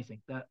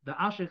amazing. The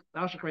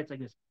Alshich writes like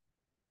this.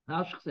 The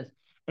Alshich says,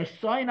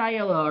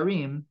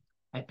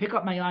 I pick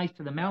up my eyes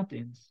to the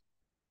mountains.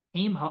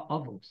 Aim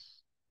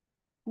ha'avos.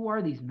 Who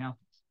are these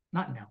mountains?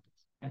 Not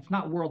mountains. And it's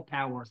not world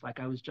powers,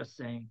 like I was just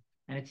saying.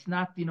 And it's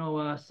not,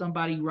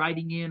 somebody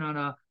riding in on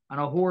a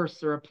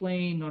horse or a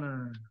plane. No.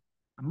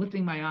 I'm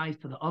lifting my eyes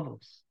to the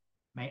avos.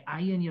 My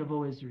ayin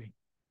yavo Ezri.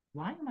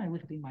 Why am I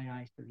lifting my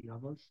eyes to the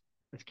avos?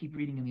 Let's keep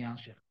reading in the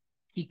Alshich.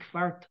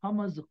 Kfar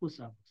tama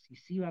zechus avos. You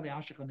see how the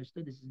Alshich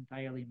understood this is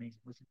entirely amazing.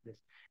 Listen to this.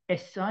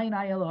 Esayin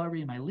ayel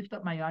harim. I lift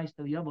up my eyes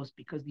to the avos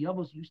because the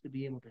avos used to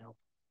be able to help.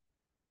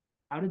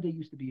 How did they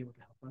used to be able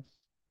to help us?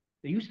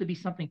 There used to be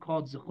something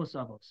called zechus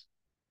avos,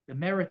 the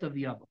merit of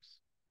the avos.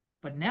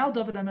 But now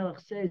David HaMelech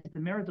says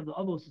the merit of the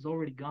avos is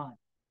already gone.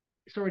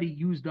 It's already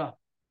used up.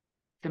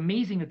 It's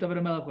amazing that David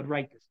HaMelech would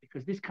write this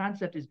because this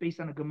concept is based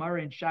on a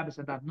Gemara in Shabbos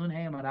and Nun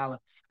Hama'alot Aleph.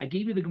 I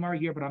gave you the Gemara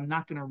here, but I'm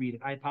not going to read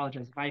it. I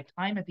apologize. If I have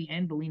time at the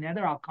end, B'li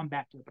Neder, I'll come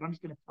back to it. But I'm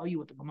just going to tell you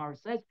what the Gemara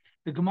says.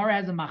 The Gemara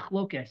has a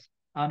machlokes.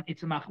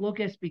 It's a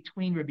machlokes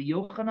between Rabbi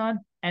Yochanan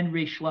and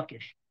Reish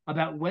Lakish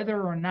about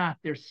whether or not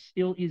there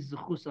still is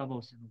zechus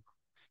avos in the world.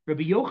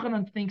 Rabbi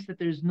Yochanan thinks that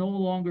there's no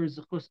longer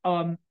zechus.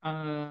 I'm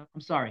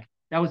sorry.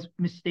 That was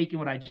mistaken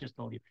what I just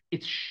told you.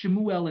 It's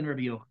Shmuel and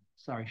Rabbi Yochanan.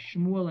 Sorry,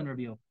 Shmuel and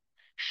Rabbi Yochanan.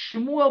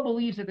 Shmuel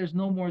believes that there's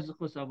no more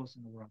Zechus Avos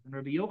in the world. And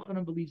Rabbi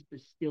Yochanan believes that there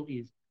still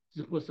is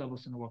Zechus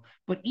Avos in the world.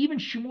 But even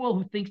Shmuel,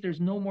 who thinks there's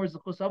no more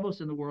Zechus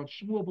Avos in the world,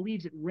 Shmuel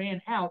believes it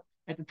ran out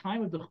at the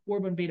time of the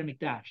Churban Beit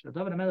HaMikdash. Now,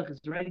 David HaMelech is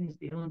writing this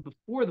Tehillim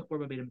before the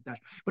Churban Beit HaMikdash.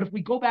 But if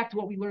we go back to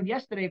what we learned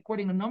yesterday,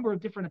 according to a number of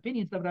different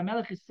opinions, David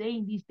HaMelech is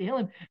saying these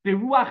Tehillim,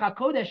 Beruach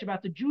HaKodesh,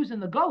 about the Jews in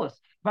the Gullus,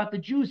 about the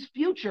Jews'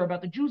 future,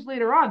 about the Jews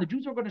later on. The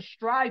Jews are going to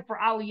strive for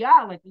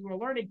Aliyah, like we were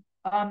learning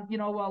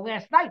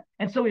last night.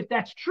 And so if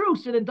that's true,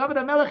 so then David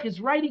HaMelech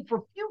is writing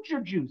for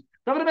future Jews.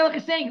 David HaMelech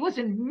is saying,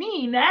 listen,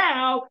 me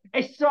now,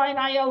 Esayin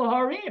ayel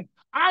harim.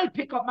 I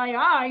pick up my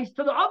eyes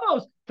to the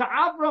Avos, to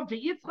Avram, to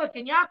Yitzchak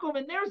and Yaakov,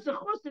 and their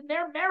zechus and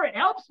their merit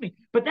helps me.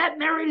 But that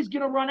merit is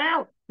going to run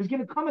out. There's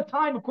going to come a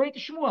time, according to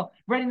Shmuel,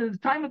 right in the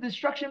time of the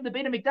destruction of the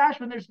Beit HaMikdash,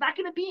 when there's not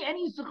going to be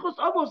any zechus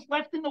Avos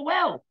left in the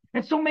well.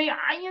 And so may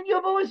ayin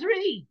yavo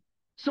Ezri.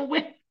 So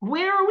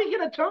where are we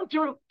going to turn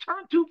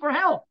to for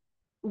help?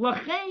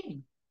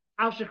 Lachain,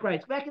 Alshich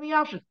writes back in the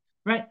Alshich,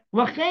 right?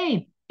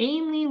 Lachain,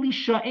 ainli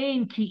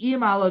lisha'ain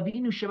ki'im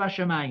alavinu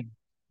shabashamayim,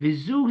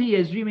 v'zuhi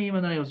ezri me'im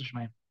anayos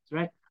shmayim.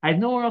 Right? I have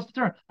nowhere else to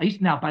turn.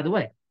 Now, by the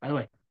way,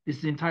 this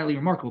is entirely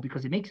remarkable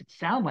because it makes it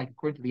sound like,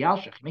 according to the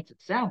Alshich, it makes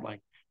it sound like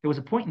there was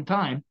a point in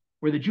time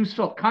where the Jews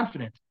felt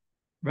confident,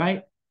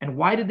 right? And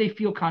why did they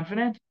feel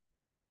confident?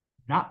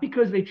 Not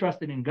because they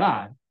trusted in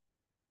God,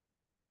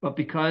 but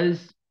because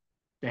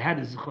they had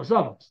the zechus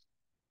avos.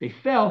 They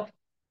felt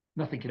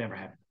nothing could ever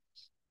happen.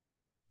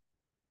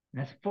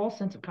 And that's a false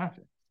sense of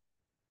confidence.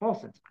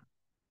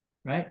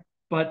 Right?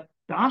 But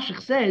the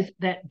Alshich says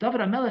that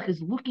David HaMelech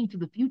is looking to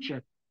the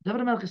future.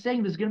 David HaMelech is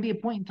saying there's going to be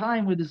a point in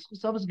time where this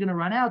stuff is going to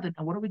run out, and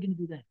what are we going to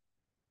do then?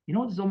 You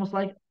know what it's almost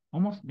like?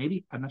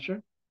 Maybe, I'm not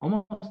sure.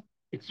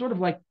 It's sort of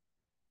like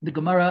the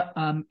Gemara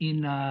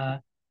in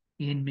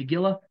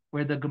Megillah,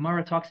 where the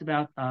Gemara talks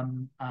about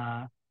Avram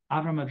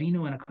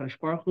Avinu and HaKadosh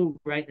Baruch Hu,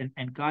 right?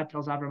 And God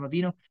tells Avram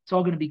Avinu, it's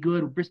all going to be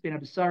good. Bris ben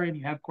Abisarim,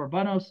 you have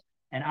korbanos,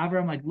 and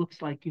Avram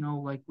looks like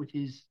with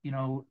his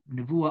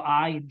nevuah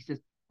eye, and he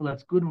says, well,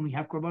 that's good when we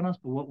have korbanos,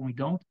 but what when we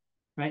don't?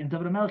 Right? And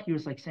David HaMelech here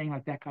is saying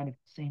that kind of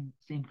same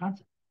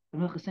concept.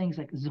 David HaMelech is saying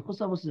Zechus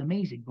Avos is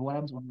amazing, but what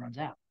happens when it runs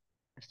out?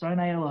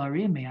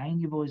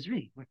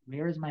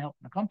 Where is my help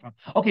going to come from?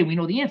 Okay, we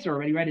know the answer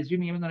already, right?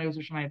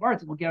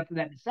 We'll get up to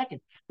that in a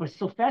second. But it's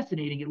so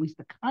fascinating, at least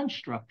the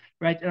construct,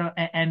 right?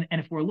 And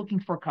if we're looking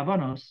for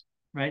kavanos,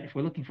 right? If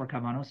we're looking for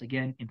kavanos,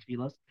 again, in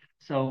tefillos,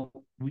 so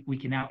we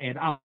can now add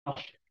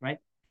al-shit, right?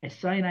 I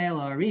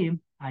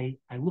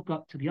look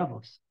up to the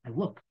avos. I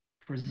look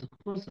for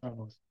Zechus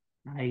Avos.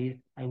 I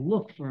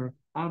look for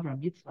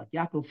Avram, Yitzchak,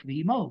 Yaakov for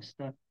the most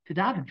to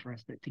daven for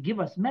us, to give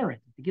us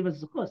merit, to give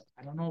us zechus.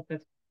 I don't know if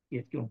that's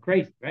it's going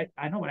crazy, right?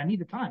 I know, but I need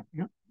the time.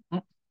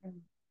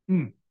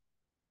 Mm.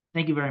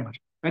 Thank you very much.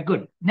 Right,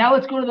 good. Now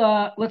let's go to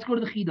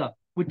the Chida.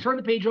 We turn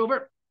the page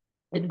over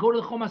and go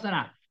to the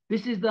Chomasana.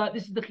 This is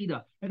the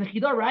Chida, and the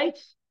Chida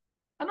writes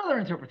another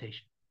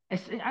interpretation.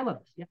 I love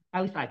this. Yeah,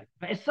 at least I do.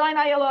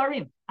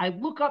 I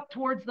look up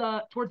towards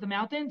the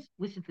mountains.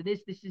 Listen to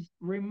this. This is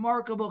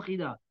remarkable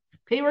Chida.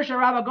 Perush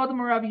Rav Agadol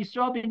Rav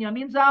Yisrael ben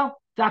Yamin Zal.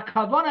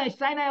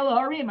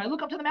 I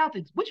look up to the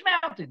mountains. Which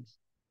mountains?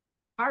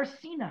 Har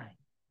Sinai,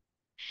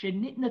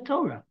 Shenitna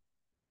Torah,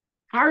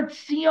 Har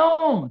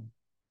Tzion,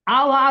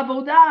 Al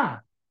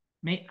Avodah.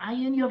 May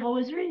Ayin Yavo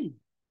Ezri.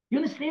 You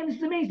understand? This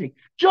is amazing.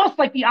 Just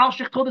like the Al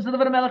Shech Todas of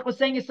the Melech was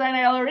saying,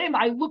 Sinai El Harim,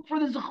 I look for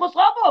the Zechus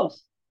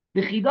Avos.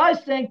 The Chida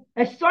is saying,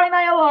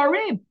 Sinai El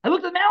Harim. I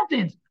look at the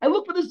mountains. I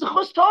look for the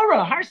Zechus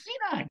Torah, Har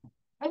Sinai.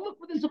 I look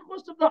for the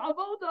Zechus of the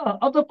Avodah,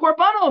 of the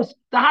Korbanos,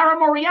 the Har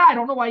Moriah. I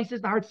don't know why he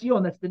says the Har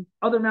Tzion. That's the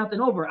other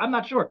mountain over. I'm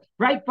not sure,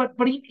 right? But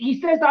he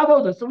says the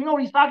Avodah, so we know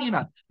what he's talking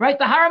about, right?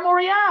 The Har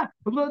Moriah,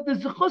 the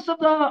Zechus of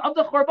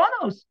the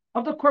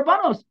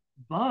Korbanos,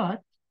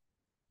 But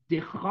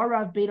the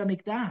Charav Beit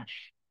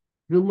Hamikdash,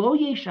 the Lo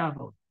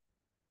Yeshavot,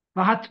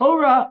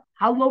 Torah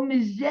Halo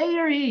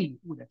Mizeri.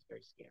 Ooh, that's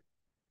very scary.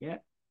 Yeah,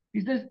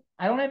 he says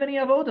I don't have any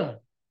avoda,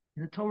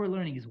 and the Torah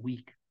learning is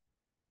weak.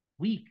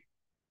 Weak.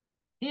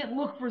 Can't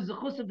look for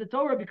zechus of the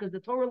Torah because the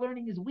Torah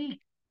learning is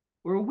weak.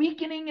 We're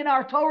weakening in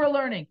our Torah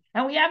learning,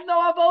 and we have no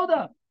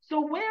avoda.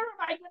 So where am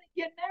I going to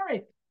get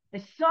merit?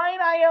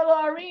 Sinai El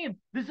Harim.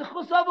 The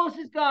zechus avos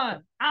is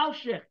gone.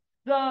 Alshich.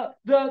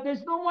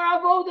 There's no more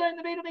avoda in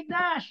the Beit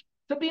Hamikdash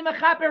to be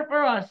mechaper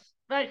for us.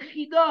 Right?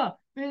 Chida.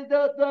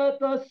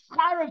 The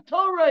schar of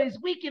Torah is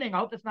weakening. I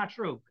hope that's not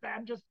true.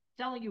 I'm just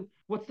telling you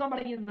what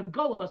somebody in the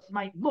Golos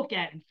might look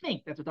at and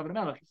think. That's what David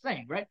Melech is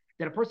saying, right?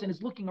 That a person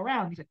is looking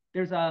around. He said,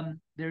 there's an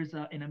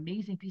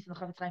amazing piece in the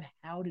Chafetz Chaim.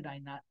 How did I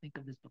not think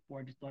of this before?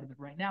 I just thought of it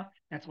right now.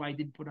 That's why I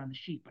didn't put it on the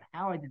sheet. But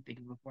how I didn't think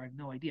of it before, I have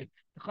no idea.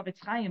 The Chafetz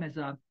Chaim has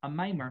a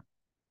mimer.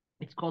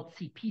 It's called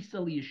Tzipisa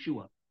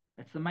Yeshua.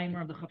 That's the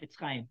mimer of the Chafetz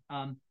Chaim.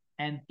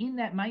 And in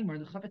that mimer,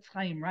 the Chafetz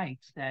Chaim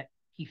writes that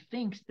he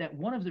thinks that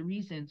one of the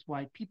reasons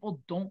why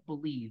people don't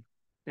believe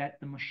that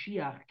the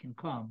Mashiach can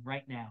come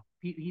right now,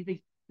 he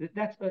thinks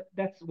that's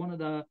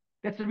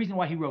the reason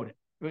why he wrote it.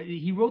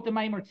 He wrote the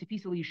Maimer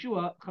Tzipisa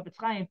Yeshua Chafetz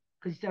Chaim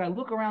because he said I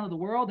look around the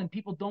world and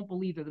people don't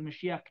believe that the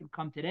Mashiach can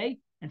come today,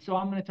 and so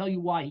I'm going to tell you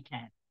why he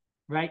can,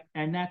 right?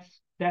 And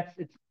that's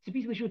it's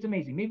Tzipisa Yeshua. It's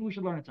amazing. Maybe we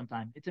should learn it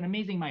sometime. It's an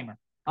amazing Maimer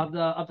of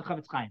the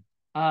Chafetz Chaim.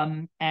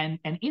 And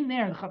in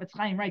there the Chafetz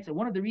Chaim writes that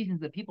one of the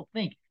reasons that people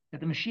think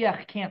that the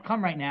Mashiach can't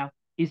come right now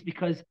is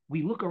because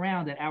we look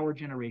around at our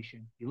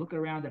generation, we look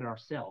around at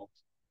ourselves,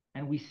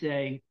 and we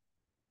say,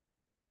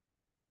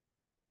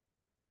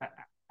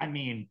 I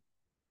mean,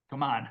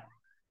 come on.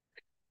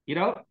 It's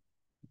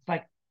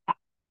like,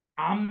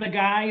 I'm the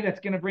guy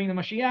that's going to bring the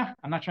Mashiach.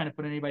 I'm not trying to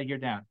put anybody here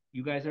down.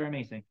 You guys are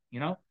amazing,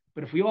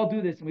 But if we all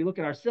do this and we look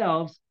at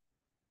ourselves,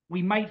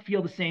 we might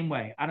feel the same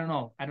way. I don't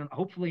know.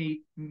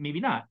 Hopefully, maybe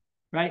not,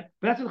 right?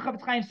 But that's what the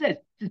Chafetz Chaim says.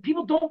 It says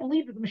people don't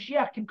believe that the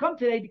Mashiach can come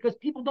today because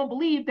people don't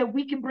believe that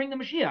we can bring the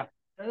Mashiach.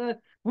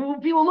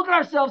 When people look at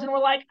ourselves and we're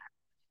like,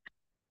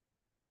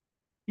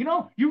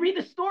 you read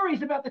the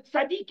stories about the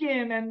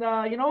tzaddikim and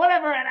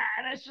whatever,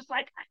 and it's just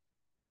like,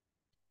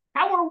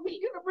 how are we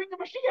going to bring the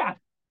Mashiach?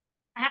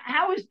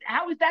 How is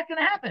that going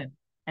to happen?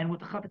 And what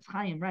the Chafetz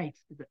Chaim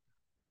writes is that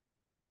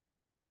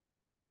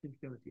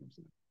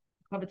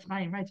Chafetz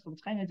Chaim writes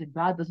that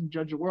God doesn't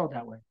judge the world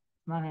that way.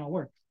 It's not how it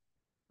works.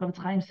 Chafetz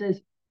Chaim says,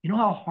 you know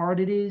how hard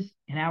it is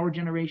in our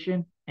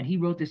generation, and he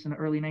wrote this in the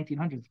early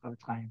 1900s.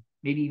 Chafetz Chaim,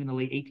 maybe even the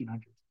late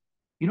 1800s.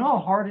 You know how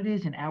hard it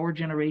is in our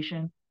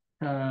generation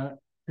to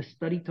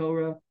study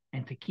Torah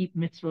and to keep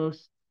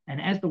mitzvos.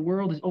 And as the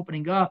world is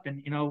opening up,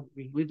 and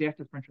we lived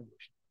after the French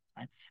Revolution,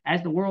 right?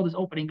 As the world is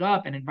opening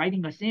up and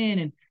inviting us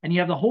in, and you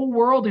have the whole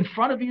world in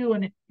front of you,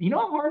 and you know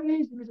how hard it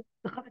is.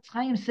 The Chafetz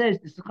Chaim says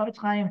this. The Chafetz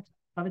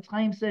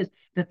Chaim says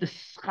that the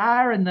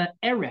schar and the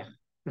erech,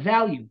 the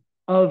value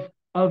of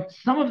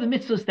some of the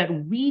mitzvahs that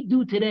we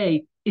do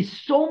today is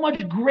so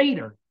much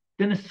greater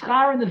than the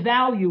schar and the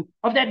value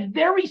of that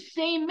very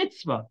same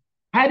mitzvah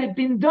had it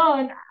been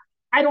done,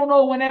 I don't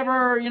know,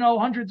 whenever,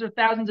 hundreds or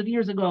thousands of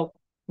years ago,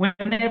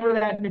 whenever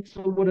that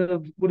mitzvah would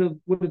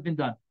have been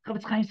done.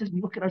 Chafetz Chaim says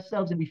we look at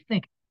ourselves and we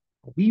think,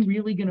 are we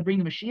really going to bring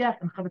the Mashiach?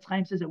 And Chafetz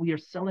Chaim says that we are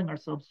selling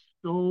ourselves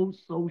so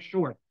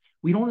short.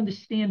 We don't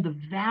understand the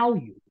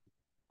value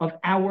of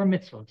our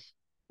mitzvahs.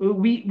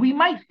 We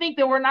might think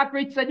that we're not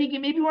great tzaddikim.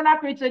 Maybe we're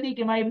not great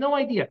tzaddikim. I have no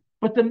idea.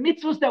 But the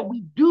mitzvahs that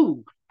we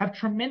do have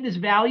tremendous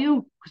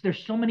value because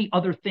there's so many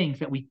other things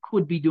that we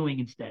could be doing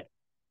instead.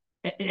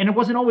 And it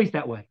wasn't always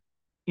that way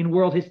in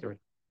world history.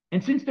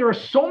 And since there are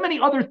so many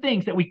other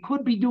things that we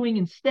could be doing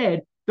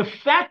instead, The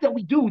fact that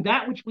we do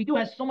that which we do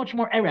has so much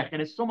more erech,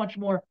 it has so much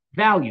more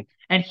value.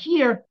 And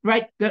here,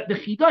 right, the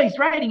Chida is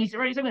writing, he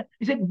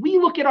said, we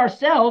look at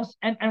ourselves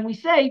and we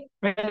say,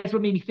 right, that's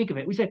what made me think of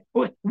it. We say,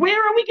 where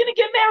are we going to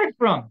get married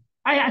from?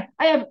 I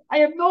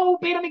have no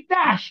Beit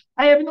HaMikdash.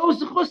 I have no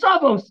Zechus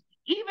Avos.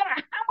 Even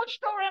how much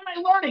Torah am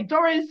I learning?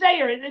 Torah is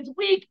Zeir. It's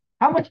weak.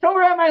 How much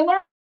Torah am I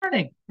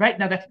learning? Right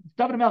now, that's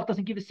David HaMelech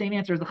doesn't give the same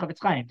answer as the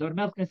Chavetz Chaim. David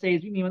HaMelech can say,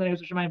 "We're going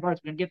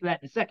to get to that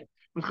in a second."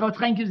 But Chavetz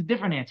Chaim gives a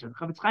different answer. The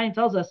Chavetz Chaim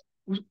tells us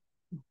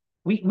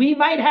we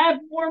might have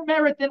more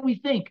merit than we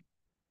think.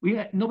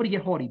 Nobody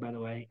get haughty, by the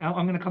way.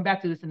 I'm going to come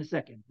back to this in a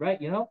second, right?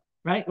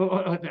 Right?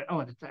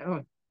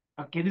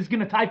 Okay, this is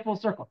going to tie full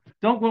circle.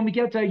 Don't when we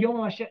get to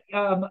Yom Hashem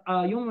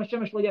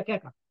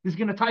Yakeka, this is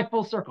going to tie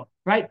full circle,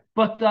 right?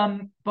 But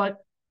the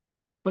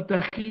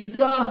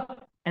Chida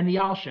and the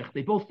Alshech,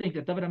 they both think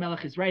that David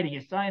HaMelech is writing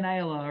Yisai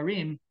Nayel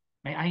Harim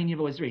May Ayin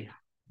Yavo Ezri.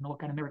 Know what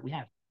kind of merit we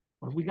have?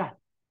 What have we got?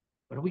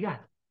 What have we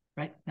got?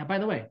 Right now, by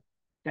the way,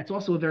 that's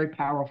also a very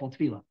powerful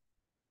tefillah,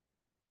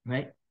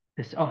 right?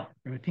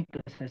 Rabbi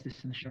Pinkus says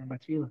this in the Shir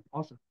Tefillah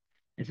also.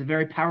 It's a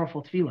very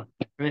powerful tefillah.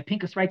 Rabbi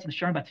Pinkus writes in the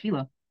Shir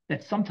Tefillah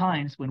that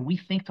sometimes when we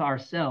think to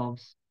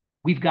ourselves,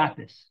 we've got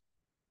this,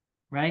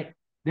 right?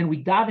 Then we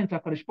dive into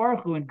HaKadosh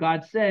Baruch Hu and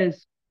God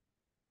says,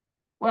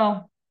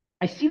 well,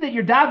 I see that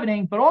you're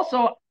davening, but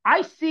also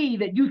I see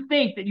that you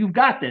think that you've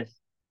got this.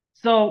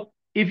 So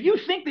if you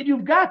think that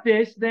you've got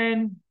this,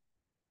 then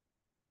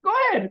go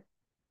ahead.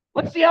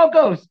 Let's see how it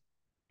goes.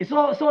 It's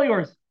all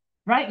yours,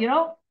 right?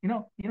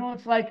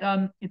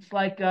 It's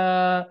like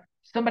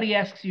somebody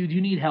asks you, do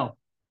you need help?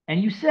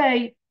 And you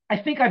say, I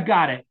think I've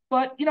got it.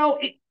 But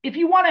if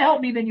you want to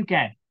help me, then you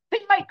can. They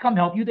might come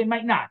help you, they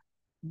might not.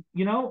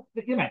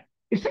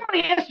 If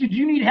somebody asks you, do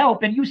you need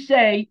help? And you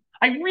say,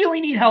 I really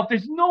need help.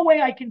 There's no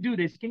way I can do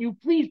this. Can you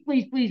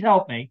please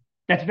help me?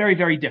 That's very,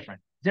 very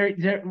different. The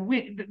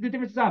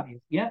difference is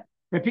obvious. Yeah.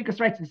 Rabbi Pinkus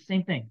writes the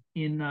same thing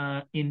in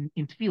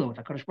Tefillah with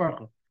HaKadosh Baruch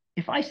Hu.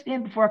 If I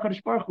stand before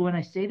HaKadosh Baruch Hu and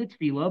I say the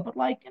Tefillah, but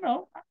I'm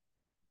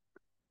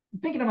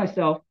thinking to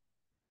myself,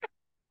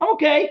 I'm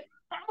okay.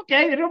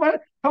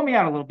 Help me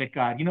out a little bit,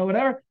 God.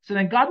 Whatever. So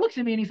then God looks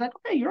at me and he's like,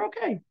 okay, you're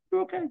okay.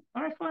 You're okay.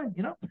 All right, fine.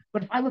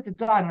 But if I look at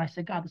God and I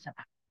say, God, listen,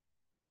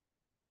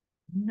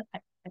 I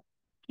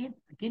can't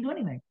do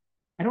anything.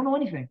 I don't know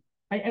anything.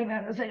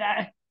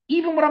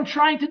 Even what I'm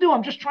trying to do,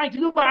 I'm just trying to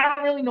do, but I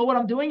don't really know what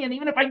I'm doing. And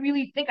even if I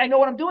really think I know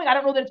what I'm doing, I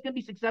don't know that it's going to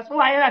be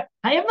successful. I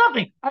have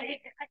nothing. I'm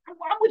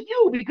with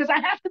you because I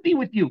have to be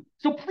with you.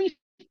 So please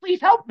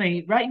help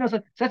me, right? So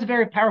that's a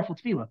very powerful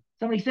tefillah.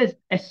 Somebody says,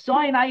 and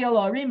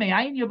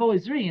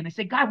they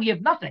say, God, we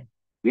have nothing.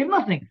 We have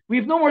nothing. We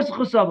have no more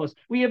Zechus Avos.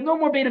 We have no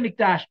more Beit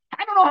HaMikdash.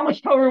 I don't know how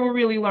much Torah we're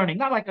really learning.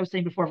 Not like I was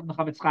saying before from the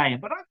Chavetz Chaim,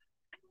 but I don't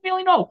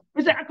really know.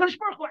 We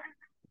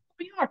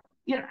are.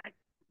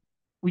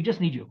 We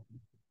just need you.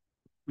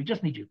 We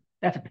just need you.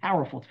 That's a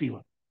powerful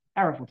tefillah.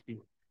 Powerful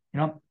tefillah.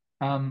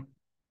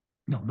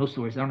 No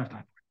stories. I don't have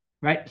time for it.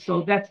 Right.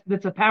 So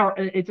that's a power.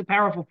 It's a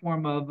powerful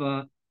form of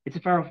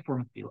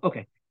tefillah.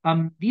 Okay.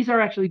 These are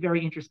actually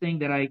very interesting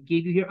that I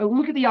gave you here.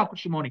 Look at the Yalkut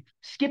Shimoni.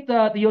 Skip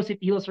the Yosef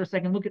Hilos for a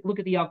second. Look at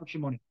the Yalkut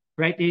Shimoni.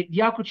 Right. The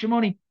Yalkut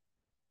Shimoni.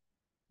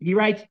 He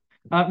writes,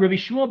 Rabbi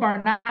Shmuel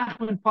Bar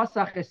Nachman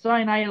Pasach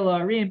Esayin Ayel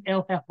Arim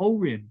El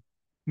Hehorim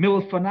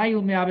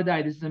Milfanayu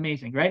Me'abadai. This is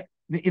amazing, right?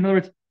 In other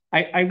words,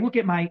 I look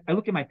at my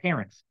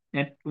parents,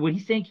 and what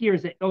he's saying here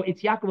is that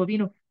it's Yaakov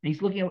Avinu, and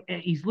he's looking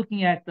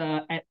at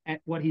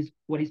what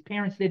his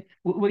parents did.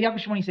 What Yaakov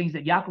Shimon is saying is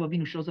that Yaakov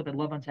Avinu shows up at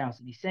Lavan's house,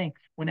 and he's saying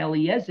when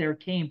Eliezer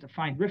came to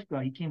find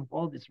Rivka, he came with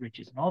all this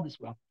riches and all this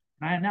wealth,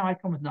 and now I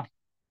come with nothing.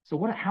 So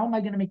how am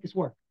I going to make this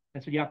work?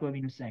 That's what Yaakov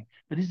Avinu is saying.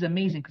 But this is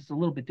amazing because it's a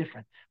little bit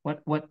different.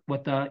 What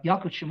the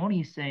Yaakov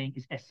Shimoni is saying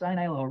is Esayin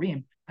Ayel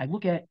Harim. I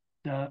look at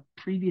the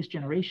previous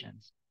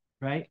generations,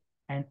 right,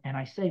 and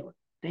I say,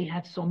 they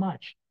had so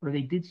much, or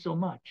they did so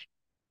much,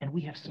 and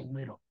we have so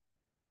little,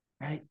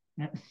 right?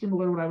 Now,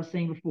 similar to what I was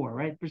saying before,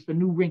 right? There's the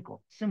new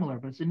wrinkle. Similar,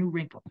 but it's a new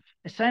wrinkle.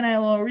 I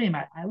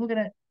look at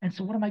it, and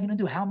so what am I going to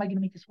do? How am I going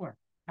to make this work?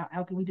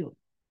 How can we do it,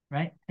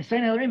 right?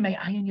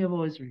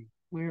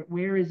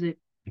 Where is it?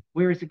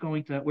 Where's it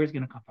going to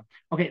come from?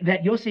 Okay,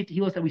 that Yosef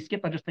Tehilos that we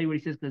skipped, I'll just tell you what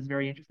he says because it's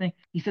very interesting.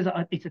 He says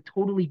it's a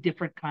totally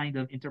different kind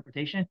of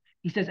interpretation.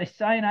 He says,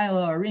 Esayin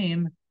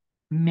Arim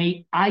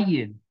may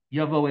ayin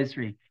yavo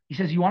Ezri. He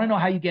says, you want to know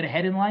how you get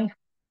ahead in life?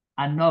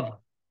 Anava.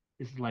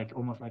 This is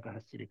almost like a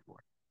Hasidic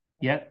word.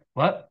 Yeah.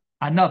 What?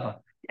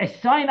 Anava.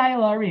 Esayin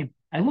Ayel Harim.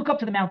 I look up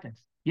to the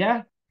mountains.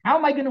 Yeah. How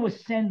am I going to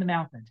ascend the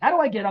mountains? How do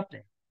I get up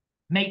there?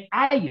 May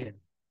ayin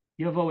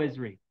yavo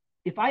Ezri.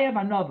 If I have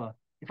anava,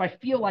 if I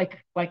feel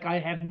like I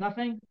have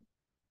nothing,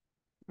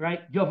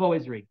 right? Yavo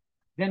Ezri.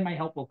 Then my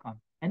help will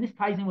come. And this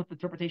ties in with the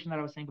interpretation that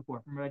I was saying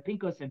before, from Rabbi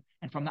Pinkus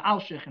and from the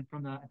Alshich and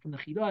from the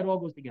Chida, it all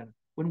goes together.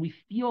 When we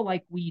feel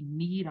like we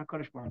need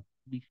HaKadosh Baruch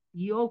Hu, we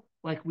feel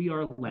like we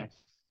are less,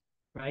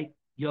 right?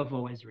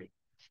 Yavo Ezri.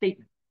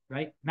 Statement,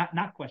 right?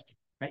 Not question,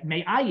 right?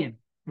 May ayin,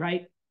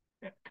 right?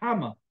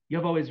 Comma,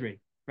 Yavo Ezri,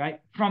 right?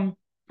 From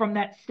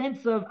that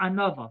sense of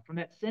anava, from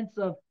that sense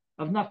of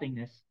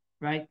nothingness,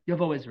 right?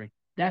 Yavo Ezri.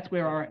 That's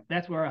where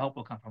our help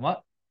will come from.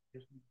 What?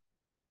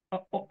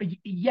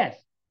 Yes.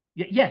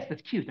 Yes,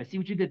 that's cute. I see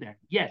what you did there.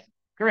 Yes,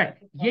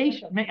 correct.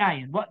 Yesh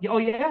me'ayin. What? Oh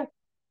yeah.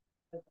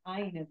 Because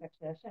ayin is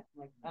actually Hashem.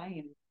 Like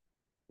ayin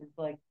is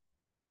like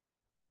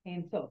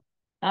and so.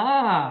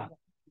 Ah,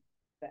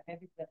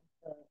 Every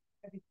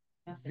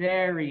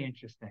very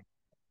interesting.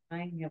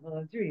 ayin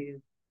yavalazri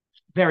is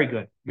Very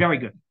good. Very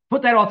good.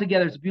 Put that all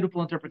together. It's a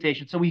beautiful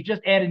interpretation. So we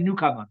just added new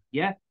kavanah.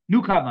 Yeah,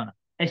 new kavanah.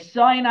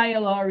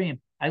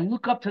 I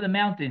look up to the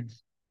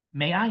mountains.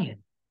 Me'ayin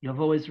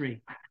yavo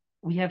Ezri.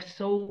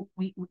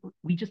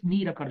 We just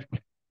need a Kadosh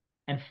Baruch.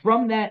 And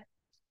from that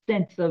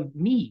sense of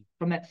me,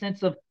 from that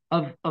sense of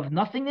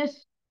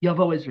nothingness,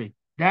 Yavo Ezri.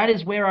 That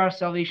is where our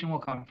salvation will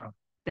come from.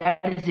 That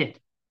is it.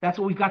 That's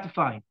what we've got to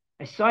find.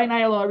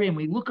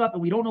 We look up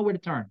and we don't know where to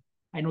turn.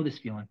 I know this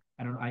feeling.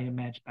 I don't. I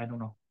imagine. I don't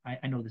know.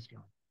 I know this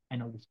feeling. I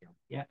know this feeling.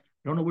 Yeah.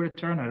 I don't know where to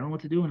turn. I don't know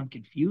what to do, and I'm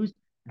confused,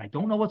 and I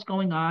don't know what's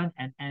going on,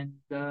 I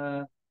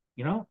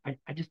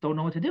just don't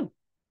know what to do.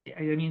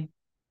 I mean,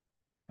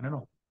 I don't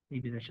know.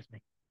 Maybe that's just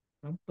me,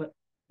 but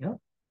you know,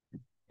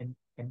 and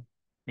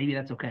maybe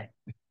that's okay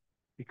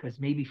because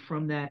maybe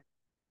from that,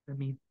 I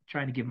mean,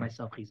 trying to give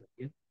myself chizuk,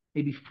 yeah?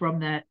 Maybe from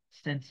that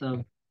sense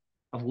of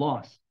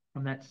loss,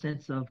 from that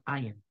sense of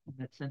ayin, from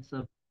that sense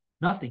of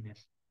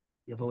nothingness,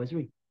 Yavo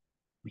Ezri,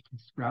 we can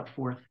sprout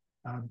forth,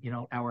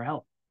 our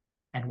help.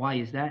 And why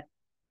is that?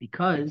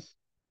 Because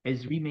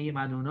Ezri Me'im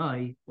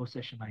Adonai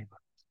Oseh Shemayim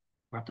Ba'aretz.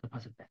 We're up to the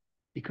pasuk there.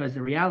 Because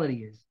the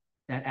reality is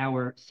that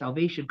our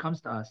salvation comes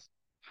to us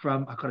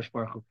from HaKadosh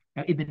Baruch Hu.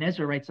 Now, Ibn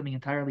Ezra writes something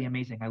entirely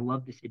amazing. I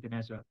love this Ibn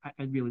Ezra. I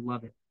really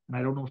love it. And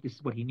I don't know if this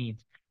is what he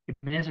means.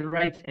 Ibn Ezra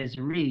writes,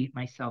 Ezri,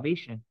 my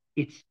salvation,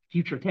 it's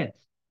future tense,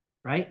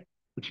 right?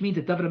 Which means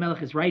that David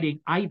HaMelech is writing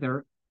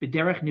either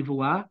B'derech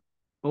Nivuah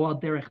or Al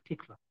Derech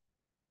Tikva.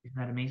 Isn't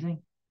that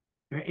amazing?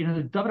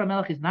 The David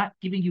HaMelech is not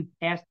giving you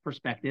past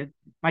perspective.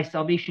 My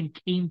salvation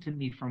came to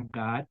me from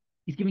God.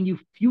 He's giving you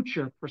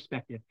future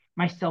perspective.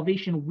 My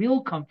salvation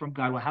will come from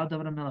God. Well, how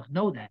David HaMelech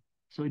know that?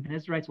 So Ibn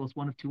Ezra writes, well, it's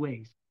one of two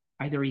ways.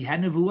 Either he had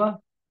nevuah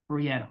or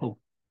he had hope.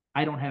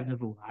 I don't have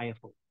nevuah. I have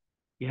hope.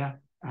 Yeah.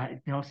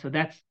 So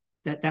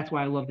that's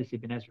why I love this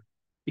Ibn Ezra,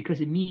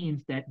 because it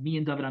means that me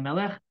and David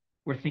HaMelech,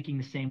 we're thinking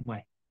the same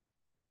way.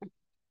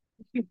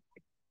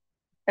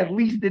 At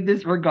least in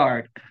this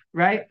regard,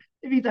 right?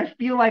 It means I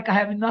feel like I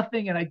have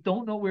nothing and I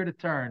don't know where to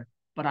turn,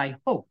 but I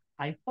hope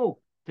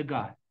to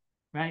God,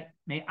 right?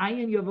 May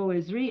ayin yavo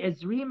Ezri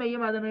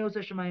meyim Adonai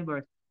oseh shemayim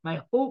ba'aretz.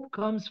 My hope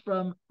comes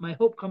from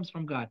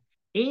God.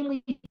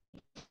 Ainly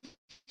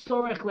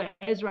sorech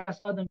le'ezra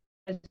adam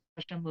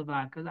Hashem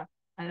levad, because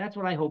that's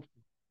what I hope for.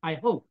 I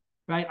hope,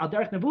 right? Al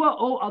derech nevuah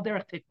or al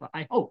derech tikva.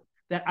 I hope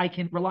that I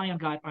can rely on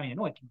God. I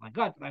know I can rely on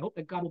God, but I hope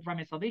that God will provide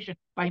my salvation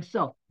by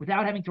Himself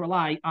without having to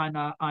rely on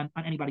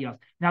anybody else.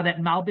 Now that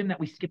Malbim that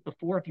we skipped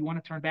before, if you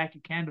want to turn back,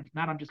 you can. But if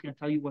not, I'm just going to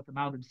tell you what the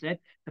Malbim said.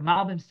 The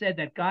Malbim said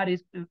that God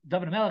is,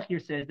 David HaMelech here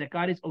says that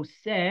God is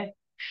Oseh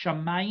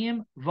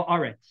Shamayim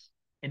Va'aretz.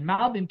 In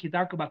Malbim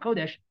Kedarko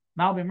Bakodesh,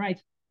 Malbim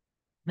writes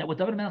that what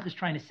David HaMelech is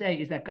trying to say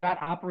is that God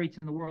operates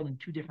in the world in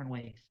two different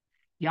ways.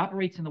 He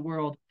operates in the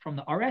world from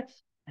the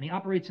Aretz, and He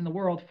operates in the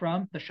world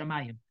from the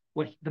Shamayim.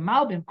 What the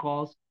Malbim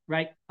calls,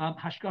 right,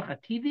 hashgacha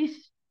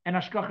tivis and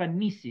hashgacha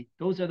nisi.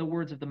 Those are the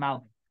words of the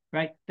Malbim,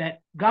 right?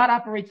 That God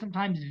operates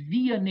sometimes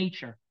via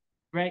nature,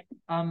 right,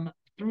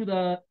 through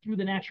the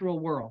natural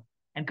world,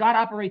 and God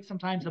operates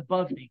sometimes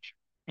above nature.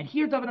 And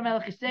here David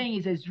HaMelech is saying,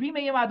 he says,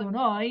 Rimeyim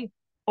Adonai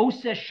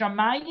oseh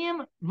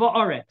shamayim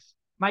va'aretz.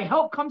 My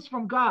help comes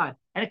from God,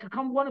 and it could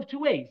come one of two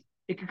ways.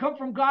 It could come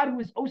from God who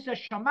is oseh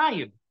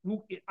shamayim,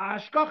 who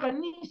hashgacha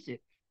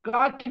nisi.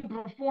 God can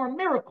perform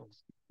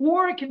miracles.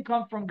 Or it can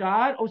come from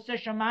God,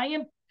 Oseh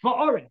Shamayim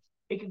Va'aretz.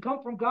 It can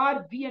come from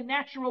God via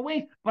natural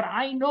ways, but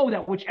I know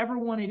that whichever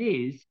one it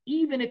is,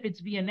 even if it's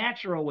via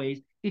natural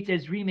ways, it's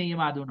Ezri Me'im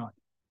Adonai,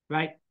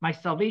 right? My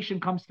salvation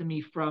comes to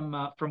me from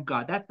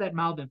God. That's that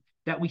Malbim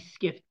that we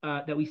skipped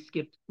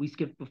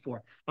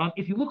before.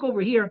 If you look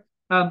over here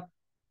in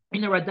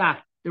the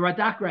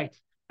Radak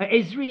writes,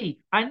 Ezri,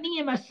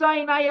 ani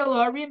masai nayel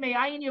harim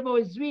me'ayin yavo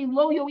Ezri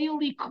lo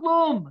yo'ili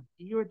klum.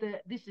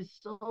 This is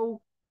so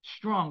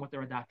strong what the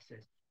Radak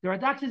says. The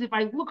Radak says, if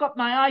I look up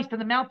my eyes to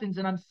the mountains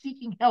and I'm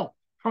seeking help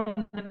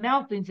from the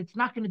mountains, it's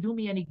not going to do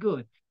me any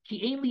good.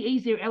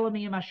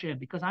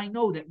 Because I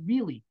know that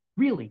really,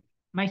 really,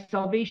 my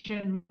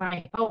salvation,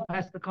 my help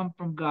has to come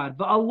from God.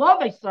 I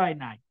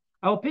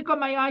will pick up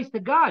my eyes to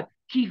God.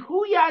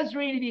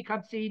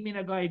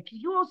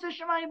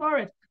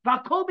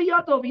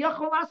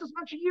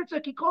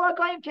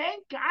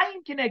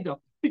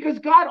 Because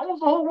God owns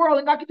the whole world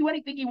and God can do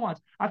anything He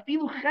wants. It's a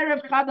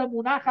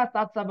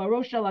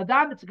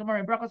Gemara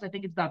in Brachos, I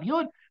think it's Dav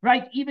Yud,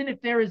 right? Even if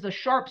there is a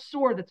sharp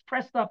sword that's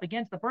pressed up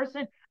against the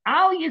person,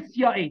 Al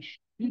Yisya'ish.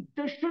 He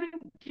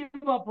shouldn't give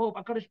up hope.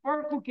 HaKadosh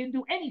Baruch Hu can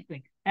do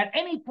anything at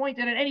any point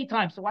and at any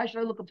time. So why should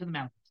I look up to the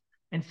mountains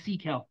and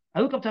seek help? I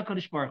look up to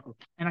HaKadosh Baruch Hu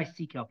and I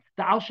seek help.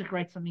 The Alshich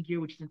writes something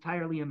here which is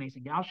entirely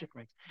amazing. The Alshich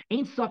writes,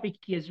 Ein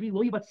safek ki Ezri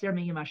lo yibatzer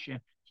me'im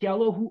Hashem. Ki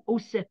Elohu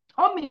oseh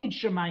tamid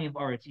shemayim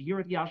v'aretz. You hear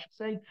what the Yalshik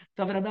saying?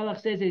 David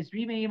HaMelech says,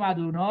 Ezri me'im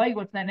Adonai.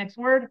 What's that next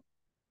word?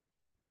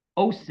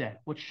 Oseh.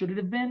 What should it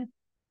have been?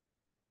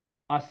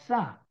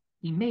 Asa.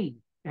 He made.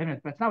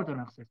 That's not what the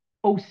Tanakh says.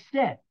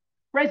 Oseh.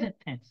 Present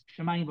tense.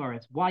 Shemayim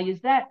v'aretz. Why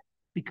is that?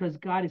 Because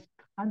God is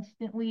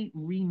constantly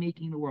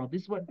remaking the world.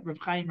 This is what Rav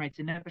Chaim writes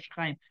in Nefesh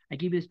Chaim. I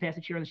gave you this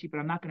passage here on the sheet, but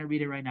I'm not going to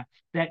read it right now.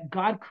 That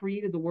God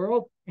created the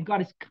world, and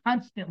God is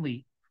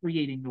constantly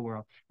creating the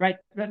world, right?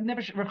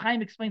 Rav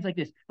Chaim explains like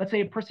this. Let's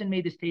say a person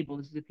made this table.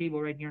 This is a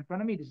table right here in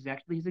front of me. This is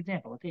actually his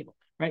example, a table,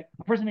 right?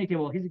 A person made a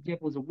table. His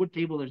example is a wood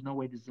table. There's no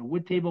way this is a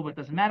wood table, but it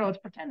doesn't matter. Let's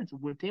pretend it's a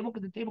wood table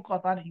because the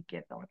tablecloth on it, you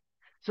can't tell it.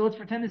 So let's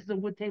pretend this is a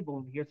wood table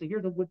over here. So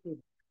here's a wood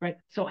table, right?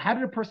 So how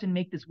did a person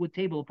make this wood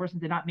table? A person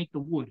did not make the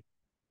wood.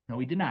 No,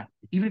 he did not.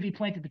 Even if he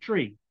planted the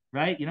tree,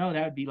 right?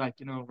 That would be like,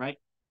 right?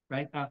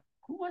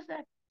 Who was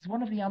that? It's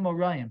one of the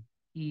Amoraim.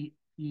 He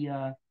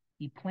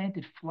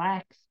planted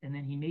flax, and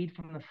then he made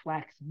from the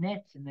flax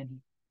nets, and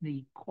then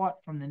he caught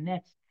from the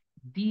nets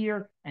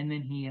deer, and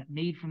then he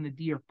made from the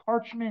deer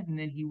parchment, and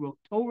then he wrote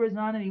Torahs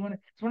on it.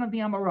 It's one of the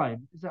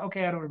Amoraim.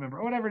 Okay, I don't remember.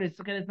 Or whatever it is.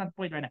 Okay, that's not the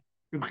point right now.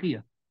 Reb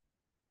Chia.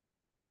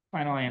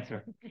 Final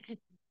answer.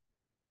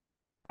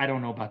 I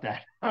don't know about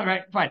that. All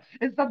right, fine.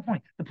 It's not the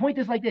point. The point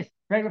is like this,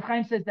 right? Rav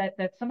Chaim says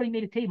that somebody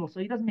made a table, so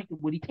he doesn't make the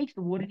wood. He takes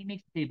the wood and he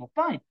makes the table.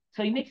 Fine.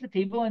 So he makes the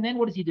table, and then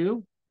what does he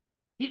do?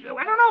 I don't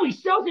know. He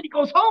sells it. He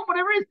goes home.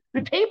 Whatever it is.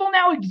 The table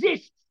now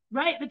exists,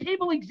 right? The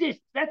table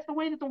exists. That's the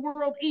way that the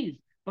world is.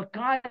 But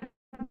God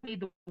made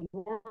the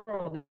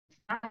world. It's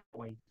not that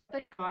way.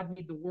 That God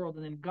made the world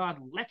and then God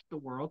left the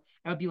world.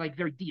 That would be like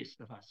very deist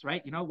of us,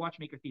 right?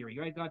 Watchmaker theory,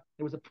 right? God,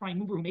 there was a prime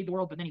mover who made the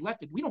world, but then he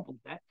left it. We don't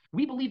believe that.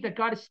 We believe that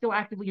God is still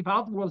actively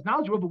involved in the world's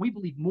knowledge world, but we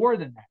believe more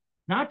than that.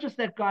 Not just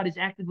that God is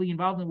actively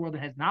involved in the world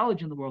and has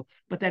knowledge in the world,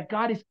 but that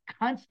God is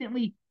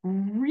constantly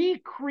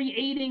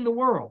recreating the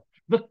world.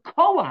 The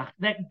koach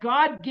that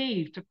God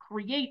gave to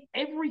create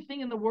everything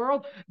in the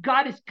world,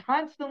 God is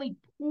constantly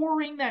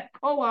pouring that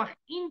koach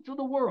into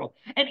the world.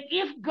 And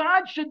if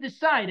God should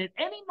decide at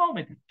any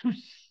moment to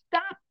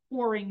stop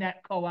pouring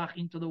that koach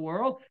into the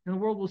world, then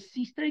the world will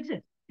cease to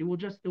exist. It will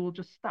just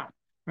stop.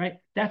 Right.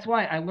 That's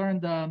why I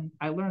learned the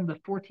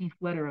 14th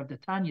letter of the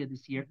Tanya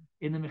this year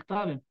in the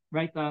Mechtavim.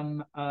 Right.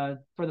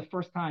 For the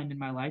first time in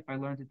my life, I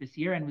learned it this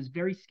year, and it was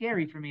very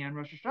scary for me on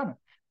Rosh Hashanah.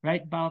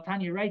 Right. Baal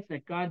Tanya writes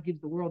that God gives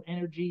the world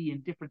energy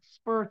in different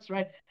spurts,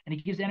 right? And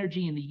he gives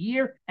energy in the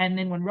year. And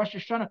then when Rosh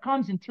Hashanah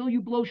comes, until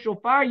you blow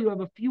shofar, you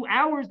have a few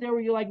hours there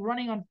where you're like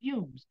running on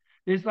fumes.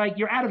 There's like,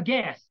 you're out of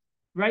gas,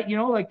 right?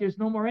 Like there's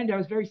no more end. That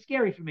was very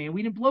scary for me. And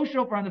we didn't blow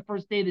shofar on the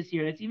first day this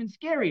year. That's even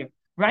scarier.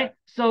 Right.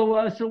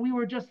 So we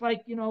were just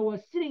like,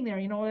 sitting there,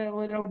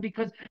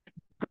 because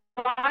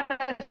God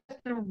has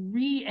to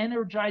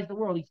re-energize the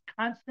world. He's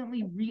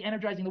constantly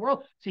re-energizing the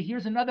world. So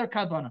here's another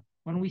kavanah.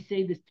 When we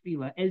say this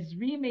tefillah,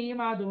 Ezri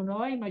me'im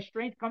Adonai, my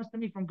strength comes to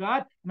me from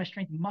God. My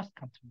strength must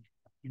come to me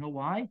from God. You know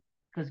why?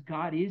 Because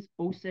God is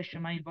Oseh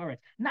Shemayim V'aretz.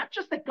 Not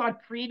just that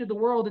God created the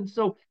world and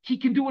so he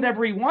can do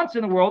whatever he wants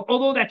in the world,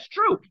 although that's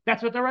true.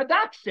 That's what the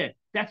Radak said.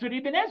 That's what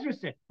Ibn Ezra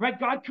said, right?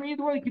 God created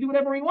the world. He can do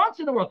whatever he wants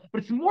in the world.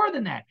 But it's more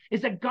than that.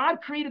 It's that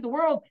God created the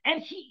world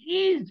and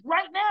he is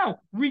right now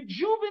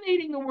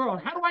rejuvenating the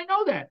world. How do I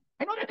know that?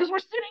 I know that because we're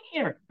sitting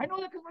here. I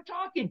know that because we're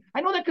talking. I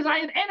know that because I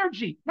have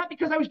energy, not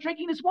because I was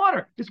drinking this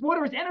water. This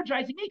water is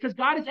energizing me because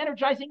God is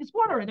energizing this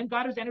water, and then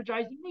God is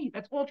energizing me.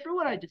 That's all true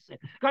what I just said.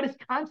 God is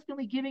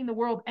constantly giving the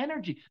world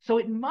energy. So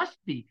it must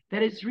be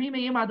that it's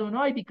Rimeim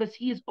Adonai because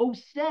he is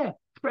Oseh,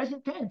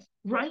 present tense,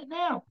 right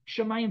now,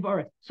 Shemayim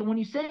V'aretz. So when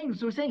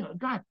we're saying,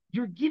 God,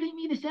 you're giving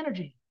me this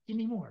energy. Give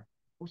me more.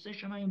 Oseh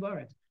Shemayim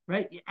V'aretz,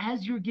 right?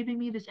 As you're giving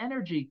me this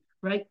energy,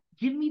 right?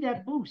 Give me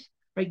that boost.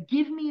 Right,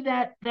 give me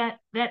that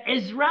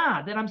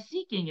Ezra that I'm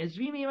seeking.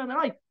 Ezri me'im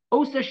Adonai,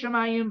 Oseh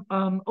Shemayim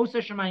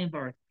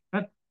V'aretz.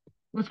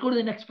 Let's go to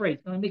the next phrase.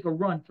 I'm going to make a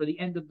run for the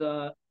end of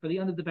the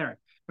parak.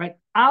 Right,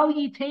 Al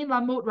yitain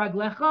lamot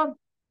raglecha,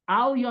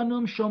 al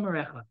yanum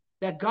shomerecha.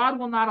 That God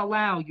will not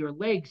allow your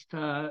legs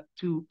to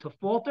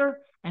falter,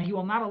 and he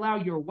will not allow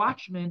your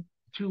watchmen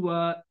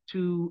to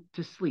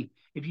sleep.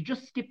 If you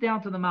just skip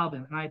down to the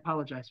Malbim, and I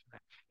apologize for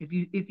that. If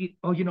you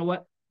you know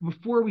what?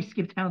 Before we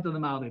skip down to the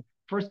Malbim,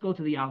 first go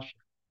to the Al-Shich.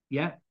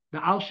 Yeah,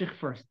 the Al-Shich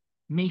first.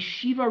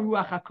 Meshiva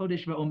Ruach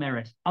HaKodesh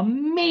ve'omeres.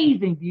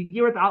 Amazing. Do you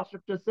hear what the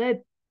Al-Shich just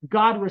said?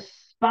 God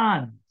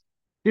responds.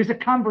 There's a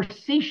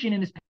conversation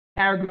in this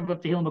paragraph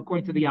of Tehillim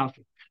according to the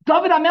Al-Shich.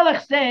 David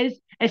HaMelech says,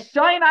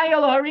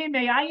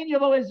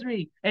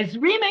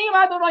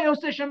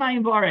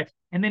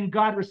 and then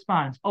God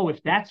responds, oh,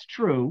 if that's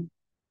true,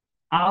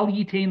 Al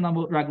Yitain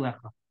Lamot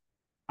Raglecha,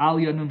 Al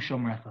Yanum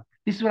Shomrecha.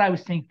 This is what I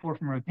was saying from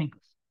Rav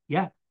Pinkus.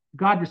 Yeah.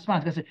 God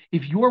responds. God said,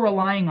 if you're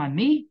relying on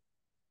me,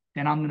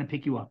 then I'm going to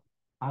pick you up.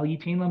 According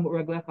to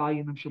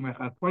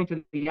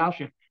the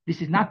Al-Shich,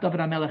 this is not David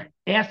HaMelech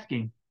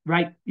asking,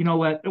 right?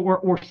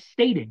 Or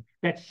stating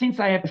that since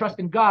I have trust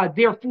in God,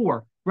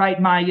 therefore, right,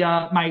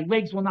 my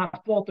legs will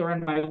not falter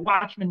and my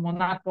watchmen will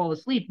not fall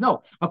asleep.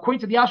 No,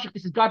 according to the Al-Shich,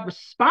 this is God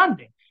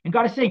responding. And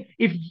God is saying,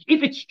 if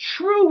it's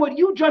true what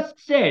you just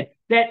said,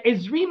 that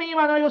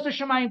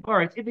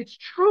if it's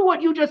true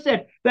what you just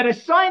said, that a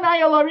sign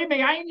you're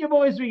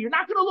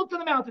not going to look to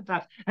the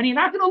mountaintops and you're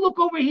not going to look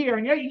over here,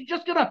 and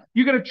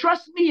you're gonna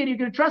trust me and you're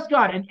gonna trust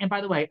God. And by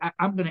the way,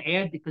 I'm going to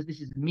add, because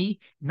this is me.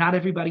 Not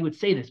everybody would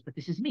say this, but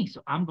this is me,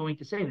 so I'm going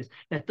to say this.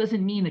 That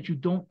doesn't mean that you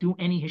don't do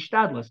any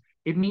hishtadlus.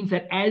 It means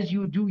that as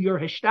you do your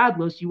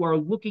hishtadlus, you are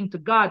looking to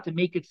God to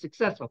make it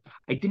successful.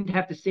 I didn't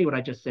have to say what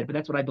I just said, but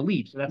that's what I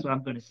believe, so that's what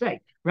I'm going to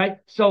say, right?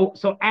 So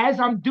as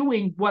I'm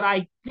doing what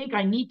I think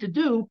I need to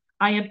do,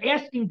 I am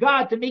asking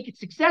God to make it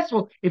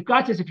successful. If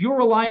God says, if you're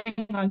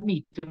relying on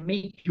me to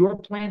make your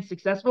plan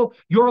successful,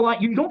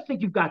 you don't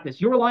think you've got this.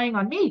 You're relying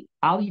on me.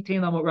 I'll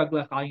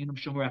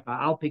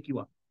pick you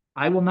up.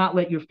 I will not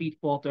let your feet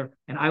falter,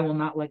 and I will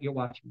not let your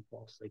watchmen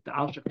fall asleep. The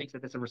Alshach thinks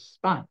that that's a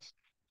response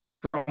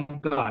from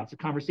God. It's a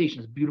conversation.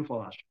 It's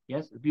beautiful, Asher.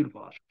 Yes, it's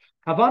beautiful, Asher.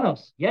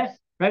 Kavanos, yes,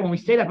 right? When we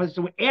say that,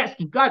 so we're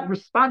asking God,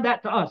 respond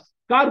that to us.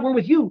 God, we're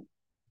with you.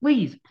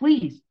 Please,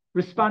 please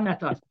respond that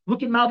to us.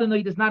 Look at Malbim, though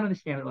he does not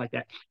understand it like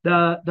that.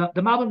 The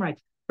Malbim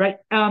writes, right?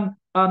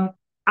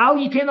 Al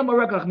yitena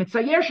moregach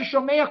mitzayer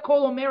sheshomea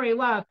kol omer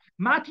elav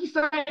mati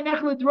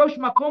saynech ledrosh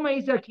makom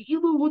ha'ezer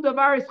ki'ilu hu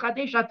davar es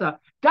chadesh ata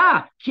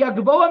da ki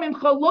agvoa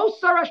mimcha lo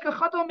sar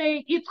hashkachato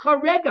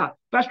me'itcha rega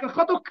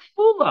v'hashkachato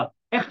kfula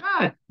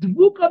echad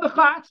dvuka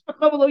b'cha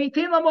atzmecha v'lo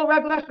yiten lamo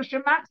reglech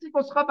shemaxik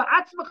oscha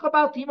ba'atzmecha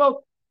b'al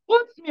timo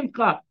chutz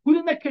mimcha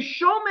hu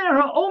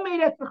nekeshomer ha'omer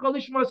etzmecha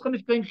lishmor oscha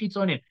mifkoim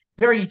chitzonim.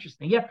 Very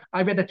interesting. Yeah,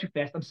 I read that too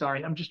fast. I'm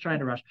sorry. I'm just trying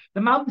to rush.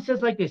 The Malbim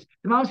says like this.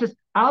 The Malbim says,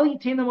 Al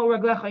yiten lamo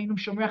reglecha inum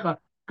shomrecha.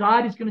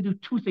 God is going to do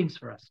two things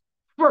for us.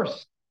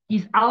 First,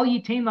 he's al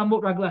yitain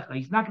lamot raglecha.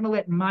 He's not going to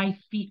let my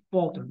feet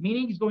falter,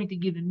 meaning he's going to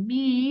give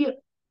me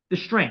the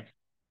strength,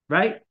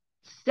 right?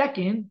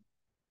 Second,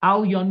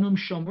 al yanum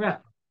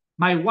shomrecha.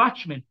 My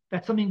watchman,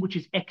 that's something which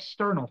is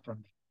external from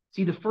me.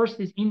 See, the first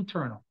is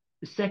internal.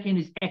 The second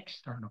is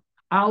external.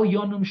 Al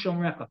yanum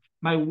shomrecha.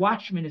 My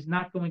watchman is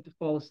not going to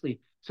fall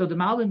asleep. So the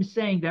Malbim is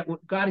saying that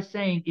what God is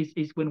saying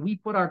is when we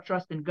put our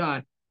trust in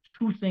God,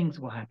 two things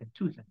will happen.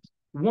 Two things.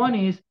 One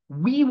is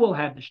we will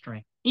have the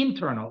strength,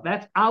 internal.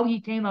 That's al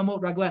yitain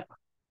lamot raglecha.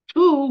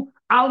 Two,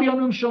 al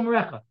yonum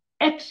shomrecha.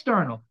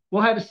 External.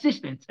 We'll have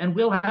assistance and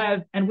we'll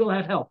have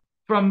help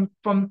from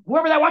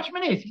whoever that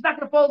watchman is. He's not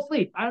going to fall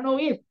asleep. I don't know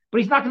who he is,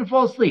 but he's not going to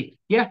fall asleep.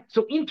 Yeah.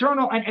 So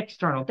internal and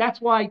external. That's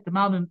why the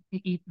Malbim.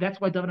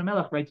 That's why David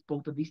HaMelech writes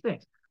both of these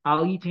things.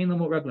 Al yitain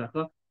lamot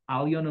raglecha.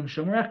 Al yonum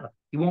shomrecha.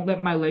 He won't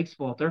let my legs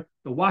falter.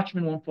 The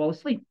watchman won't fall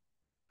asleep.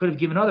 Could have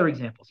given other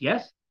examples.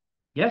 Yes.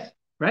 Yes.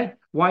 Right?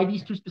 Why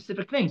these two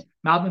specific things?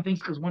 Malbim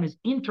thinks because one is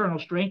internal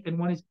strength and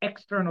one is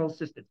external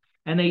assistance.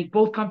 And they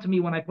both come to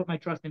me when I put my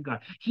trust in God.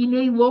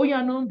 Hine lo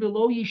yanum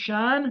v'lo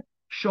yishan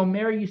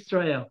shomer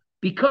Yisrael.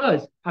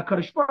 Because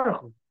HaKadosh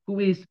Baruch Hu, who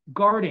is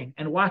guarding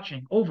and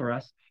watching over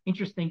us.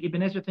 Interesting,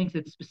 Ibn Ezra thinks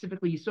that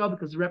specifically Yisrael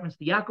because of reference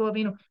to Yaakov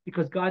Avinu,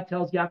 because God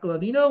tells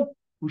Yaakov Avinu,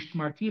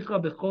 Ushmarticha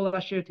b'chol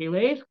asher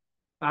telech,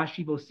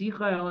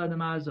 v'ashivosicha el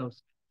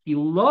adamazos. Ki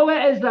lo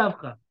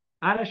e'ezavcha.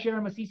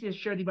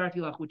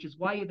 Which is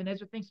why Ibn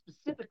Ezra thinks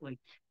specifically,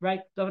 right?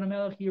 David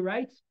HaMelech here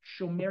writes,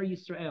 Shomer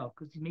Yisrael,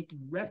 because he's making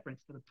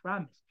reference to the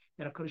promise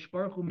that HaKadosh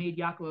Baruch Hu made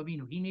Yaakov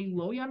Avinu. Hinei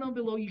lo yanam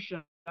v'lo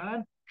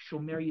yishan,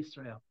 Shomer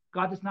Yisrael.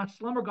 God does not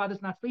slumber, God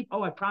does not sleep.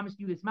 Oh, I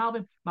promised you this,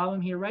 Malbim.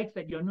 Malbim here writes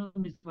that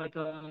Yanum is like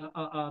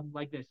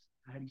like this.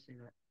 How do you say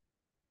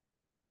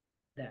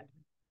that?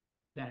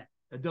 That.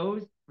 A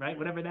doze, right?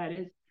 Whatever that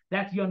is.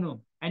 That's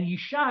Yanum. And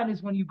Yishan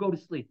is when you go to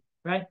sleep.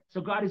 Right? So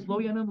God is lo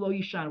yanum, lo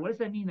yishan. What does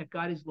that mean that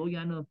God is lo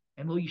yanum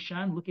and lo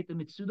yishan? Look at the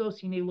mitzudos.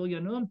 Hine lo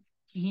yanum,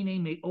 ki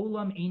hine me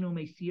olam eino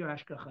meisir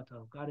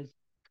hashkachato. God is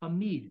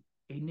tamid.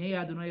 Einei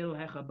Adonai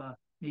Elohecha ba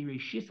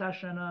meireshis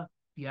hashana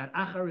v'yad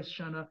acharis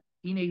shana.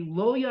 Hine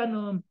lo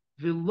yanum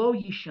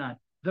v'lo yishan.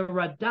 The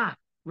Radak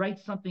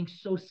writes something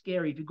so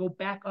scary. If you go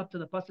back up to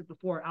the pasuk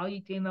before, al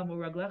yitain lam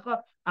raglecha,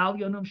 al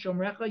yanum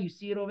shomrecha. You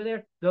see it over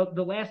there.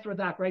 The last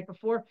Radak right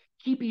before.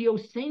 Kipi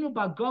yosenu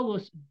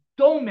bagalus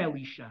domel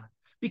yishan.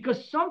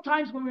 Because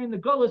sometimes when we're in the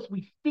gullus,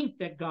 we think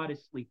that God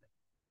is sleeping.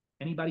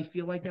 Anybody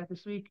feel like that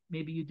this week?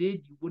 Maybe you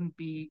did. You wouldn't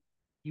be.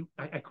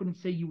 I couldn't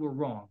say you were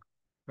wrong,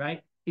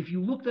 right? If you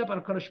looked up at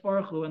HaKadosh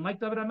Baruch Hu, and like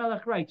David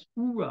HaMelech writes,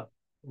 Ura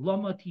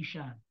Lama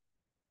Tishan,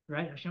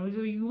 right?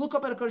 You look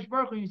up at HaKadosh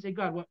Baruch Hu and you say,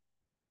 God, what?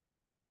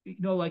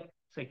 Like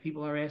it's like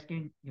people are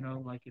asking,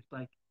 like if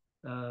like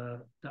the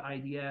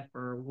IDF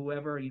or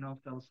whoever,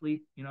 fell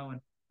asleep,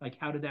 and like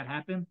how did that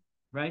happen,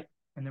 right?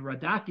 And the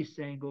Radak is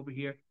saying over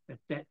here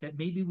that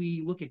maybe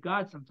we look at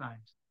God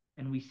sometimes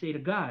and we say to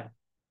God,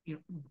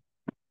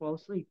 fall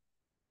asleep.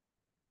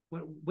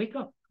 Wake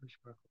up.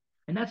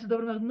 And that's what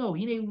the no.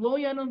 Hine lo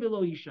yanum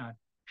v'lo yishan.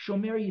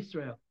 Shomer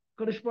Yisrael.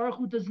 Kadosh Baruch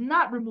Hu does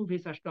not remove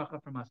his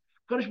hashgacha from us.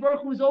 Kadosh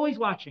Baruch Hu is always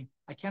watching.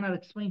 I cannot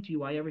explain to you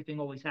why everything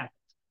always happens.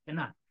 I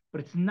cannot.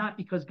 But it's not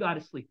because God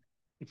is sleeping.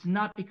 It's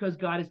not because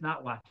God is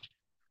not watching.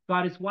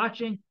 God is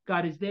watching.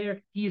 God is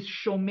there. He is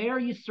Shomer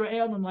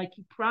Yisrael, and like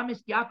He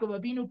promised Yaakov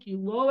Avinu, Ki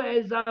lo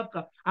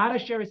ezavka ad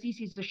asher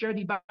asisi asher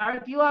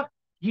dibarti lach.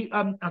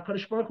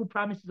 HaKadosh Baruch Hu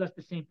promises us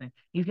the same thing.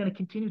 He's going to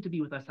continue to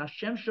be with us.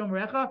 Hashem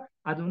Shomrecha,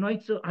 Adonai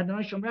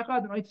Shomrecha,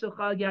 Adonai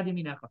Tzilcha Yad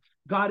Yaminecha.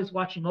 God is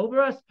watching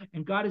over us,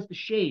 and God is the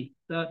shade,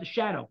 the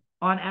shadow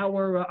on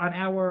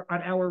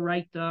our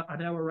right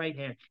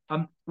hand.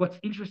 What's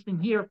interesting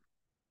here?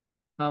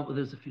 Well,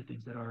 there's a few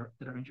things that are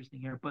interesting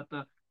here, but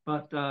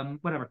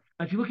whatever.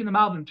 If you look in the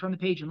Malbim, turn the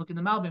page and look in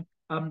the Malbim.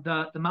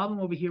 The Malbim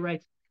over here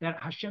writes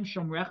that Hashem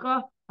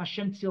Shomrecha,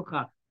 Hashem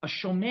Tzilcha. A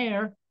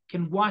shomer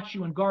can watch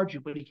you and guard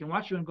you, but he can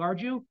watch you and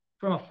guard you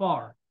from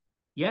afar.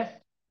 Yes?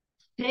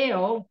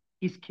 Sail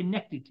is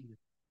connected to you.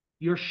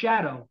 Your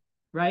shadow,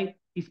 right,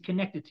 is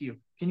connected to you.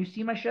 Can you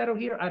see my shadow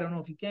here? I don't know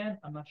if you can.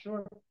 I'm not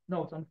sure.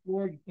 No, it's on the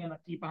floor. You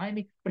cannot see it behind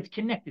me, but it's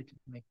connected to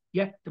me.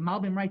 Yeah, the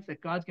Malbim writes that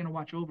God's going to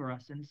watch over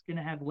us, and it's going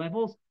to have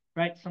levels,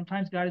 right?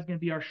 Sometimes God is going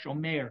to be our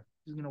shomer.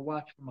 He's going to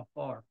watch from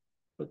afar.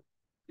 But,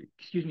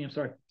 excuse me, I'm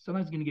sorry.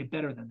 Sometimes it's going to get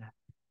better than that.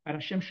 Right?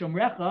 Hashem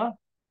Shomrecha,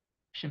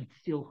 Hashem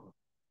Tzilcha.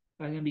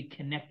 God's going to be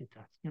connected to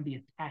us. It's going to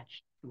be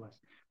attached to us.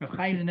 Rav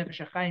Chaim in the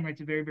Nefesh HaChaim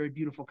writes a very, very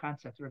beautiful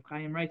concept. Rav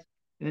Chaim writes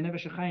in the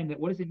Nefesh HaChaim that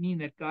what does it mean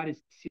that God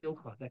is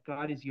tzilcha, that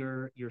God is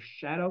your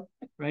shadow,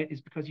 right?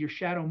 Is because your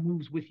shadow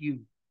moves with you.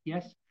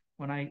 Yes?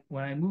 When I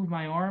move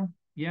my arm,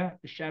 yeah,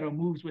 the shadow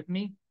moves with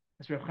me.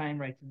 That's Rav Chaim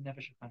writes in the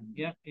Nefesh HaChaim.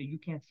 Yeah, you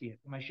can't see it.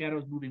 My shadow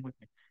is moving with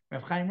me.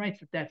 Rav Chaim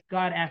writes that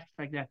God acts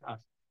like that to us.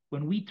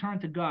 When we turn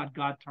to God,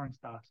 God turns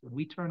to us. When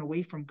we turn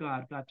away from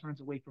God, God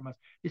turns away from us.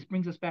 This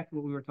brings us back to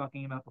what we were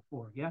talking about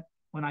before. Yeah?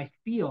 When I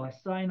feel,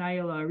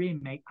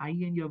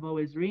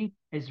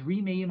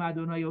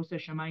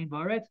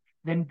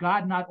 then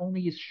God not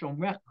only is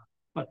shomrecha,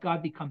 but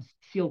God becomes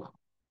tzilcha.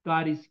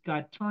 God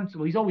turns,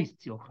 well, he's always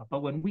tzilcha,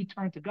 but when we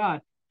turn to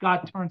God,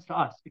 God turns to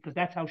us, because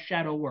that's how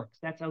shadow works.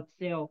 That's how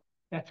tzeil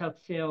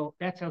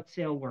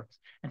works.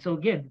 And so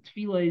again,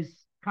 tefillah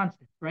is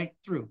constant, right?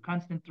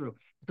 Constant through.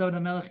 David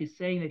HaMelech is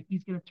saying that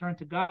he's going to turn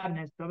to God, and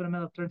as David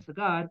HaMelech turns to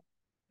God,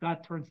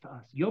 God turns to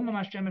us. Yom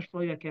HaShemesh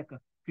lo yakeka.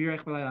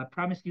 I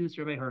promised you this,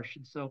 Rabbi Hirsch,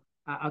 and so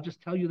I'll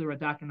just tell you the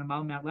Radak and the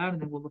Malbim out loud,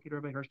 and then we'll look at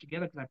Rabbi Hirsch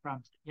together because I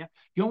promised it. Yeah.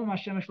 Yom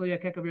HaShemesh lo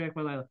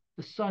yakeka.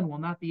 The sun will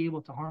not be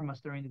able to harm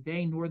us during the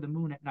day, nor the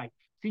moon at night.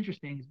 It's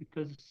interesting, is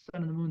because the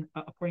sun and the moon,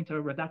 according to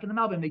Radak and the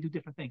Malbim, they do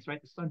different things, right?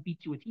 The sun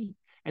beats you with heat,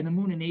 and the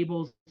moon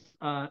enables,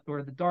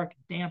 or the dark,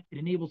 damp, it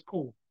enables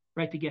cold,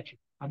 right, to get you.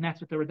 And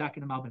that's what the Radak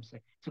and the Malbim say.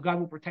 So God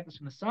will protect us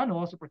from the sun, will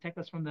also protect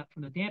us from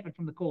the damp and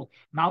from the cold.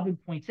 Malbim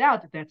points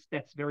out that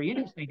that's very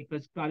interesting,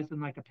 because God is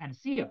like a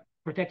panacea,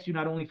 protects you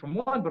not only from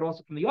one but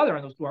also from the other,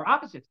 and those two are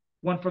opposites,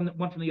 one from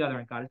the other,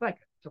 and God is like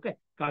it. It's okay.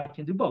 God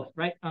can do both,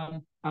 right?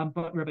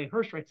 But Rabbi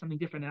Hirsch writes something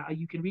different.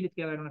 You can read it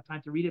together. I don't have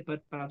time to read it,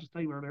 but I'll just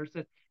tell you what Rabbi Hirsch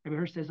says. Rabbi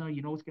Hirsch says, "Oh,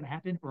 you know what's going to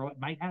happen, or what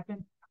might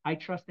happen? I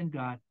trust in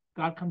God.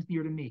 God comes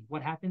near to me.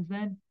 What happens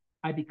then?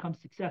 I become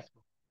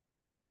successful,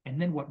 and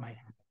then what might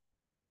happen?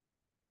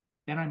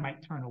 Then I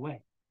might turn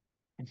away."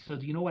 And so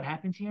do you know what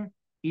happens here?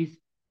 Is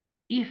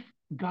if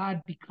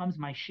God becomes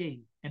my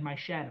shade and my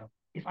shadow,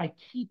 if I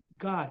keep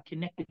God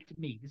connected to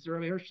me, this is what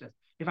Rabbi Hirsch says,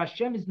 if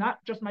Hashem is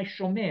not just my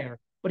shomer,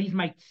 but he's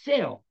my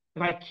tzel,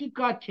 if I keep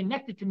God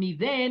connected to me,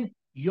 then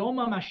Yom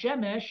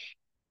HaShemesh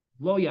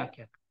lo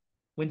yakek.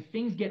 When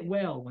things get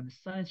well, when the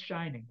sun is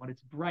shining, when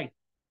it's bright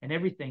and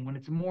everything, when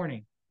it's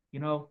morning,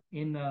 in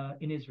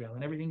Israel,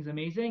 and everything's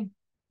amazing,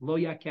 lo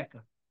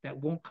yakeka, that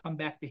won't come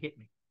back to hit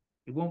me.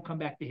 It won't come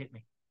back to hit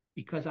me,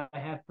 because I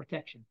have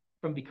protection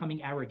from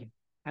becoming arrogant.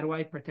 How do I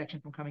have protection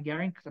from becoming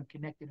arrogant? Because I'm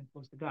connected and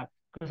close to God.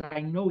 Because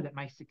I know that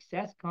my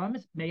success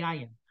comes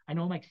me'ayin. I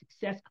know my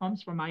success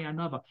comes from my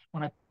anava.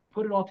 When I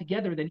put it all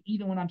together, then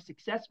even when I'm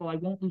successful, I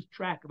won't lose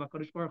track of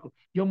HaKadosh Baruch Hu.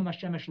 Yom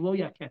HaShemesh lo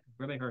yakek.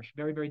 Rabbi Hirsch,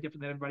 very, very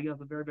different than everybody else,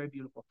 but very, very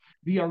beautiful.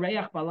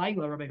 V'yareach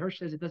balayla, Rabbi Hirsch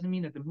says it doesn't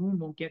mean that the moon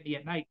won't get me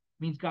at night.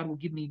 It means God will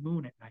give me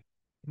moon at night.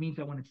 It means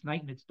that when it's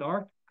night and it's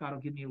dark, God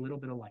will give me a little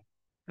bit of light.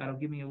 God will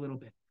give me a little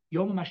bit.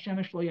 Yom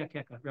HaShemesh lo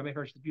yakeka. Rabbi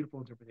Hirsch, the beautiful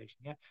interpretation.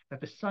 Yeah,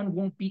 that the sun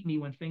won't beat me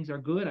when things are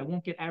good. I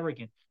won't get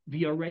arrogant.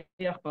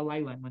 V'yareach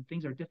balayla, and when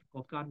things are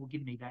difficult, God will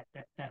give me that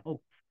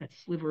hope, that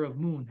sliver of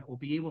moon that will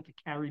be able to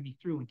carry me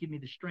through and give me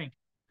the strength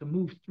to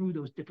move through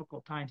those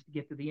difficult times to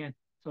get to the end,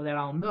 so that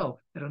I'll know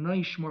that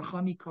Adonai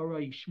yishmorcha mikara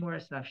yishmor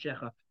es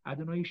nafshecha.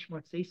 Adonai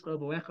yishmor tzeischa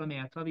voecha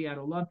me'atavi ad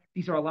olam.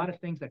 These are a lot of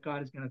things that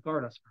God is going to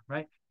guard us from,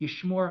 right?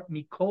 Yishmor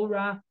mikol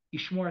ra,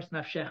 yishmor es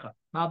nafshecha.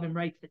 Malbim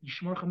writes that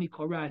yishmorcha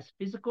mikol ra is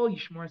physical,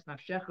 yishmor es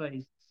nafshecha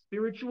is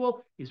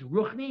spiritual, is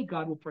ruchni.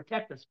 God will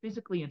protect us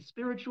physically and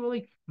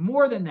spiritually.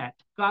 More than that,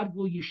 God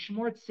will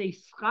yishmor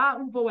tzeischa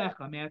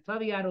uvoecha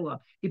me'atavi ad olam.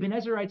 Ibn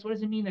Ezra writes, what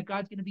does it mean that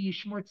God's going to be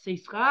yishmor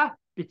tzeischa?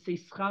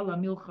 B'tzeischa la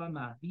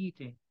milchama.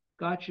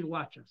 God should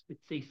watch us.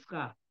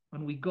 B'tzeischa.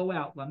 When we go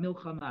out, la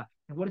milchama.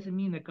 And what does it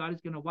mean that God is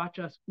going to watch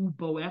us?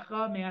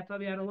 Uboecha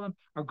me'atavi ad olam.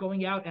 Are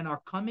going out and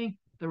are coming.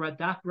 The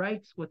Radak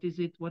writes, what does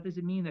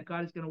it mean that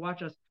God is going to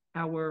watch us?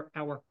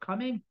 Our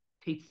coming.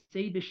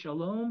 Teitzei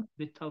b'shalom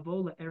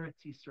v'tavo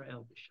la'eretz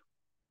Yisrael b'shalom.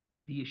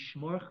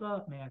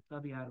 V'yishmorcha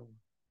me'atavi ad olam.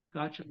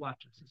 God should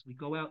watch us as we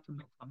go out to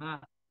milchama.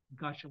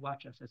 God should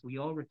watch us as we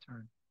all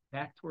return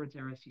back towards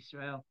Eretz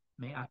Yisrael.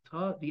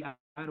 Me'ata v'ad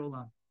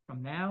olam.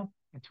 From now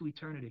and to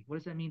eternity. What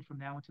does that mean from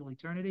now until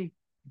eternity?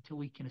 Until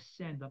we can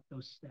ascend up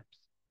those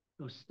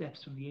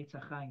steps from the Eitz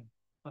HaChaim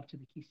up to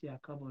the Kisei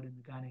HaKavod in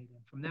the Gan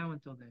Eden. From now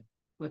until then,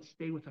 let's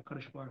stay with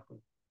HaKadosh Baruch Hu.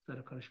 Let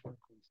HaKadosh Baruch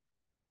Hu.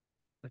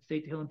 Let's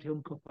say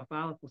Tehillim Kuf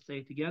Paf. We'll say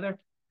it together, and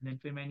then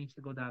if anybody needs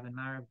to go daven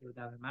Marav, go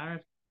daven Marav,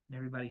 and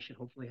everybody should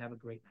hopefully have a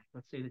great night.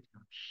 Let's say the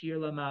Tehillim. Shir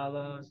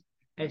Lamalos.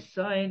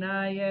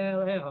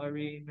 Esoinayel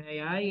Ehorim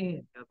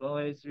Me'ayin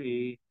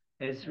Yavo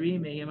Ezri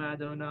Me'im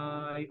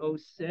Adonai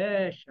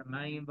Oseh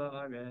Shamayim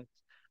Ba'aretz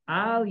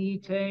Al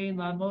Yitein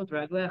Lamot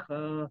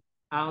Raglecha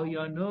Al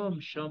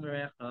Yanum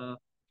Shomerecha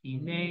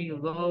Hinei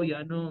Lo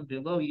Yanum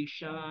V'Lo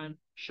Yishan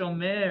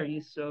Shomer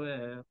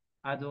Yisrael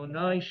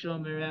Adonai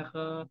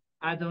Shomerecha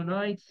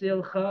Adonai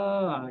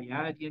Tzilcha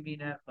Yad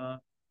Yeminecha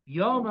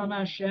Yom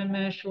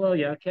HaShemesh Lo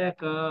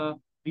Yakeka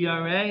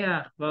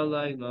V'Yareach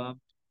V'Layla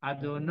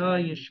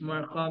Adonai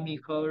Yishmarcha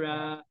Mikol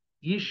Ra,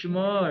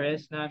 Yishmor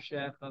es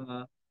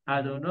nafshecha.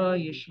 Adonai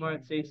Yishmor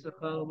tzeitzcha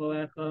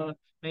u'boecha,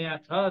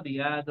 me'ata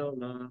v'yad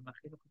olam.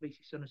 Achinuch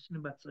v'yisison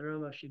esinu batzara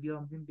v'ashivya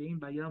omdim b'im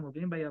bayam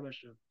ovim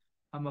bayabasha.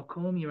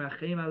 Hamakom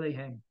yirachem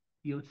aleihem.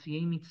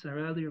 Yotziyim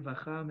mitzara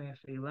lirvacha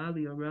me'afeila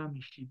li'ora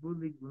mishibud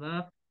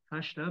ligula.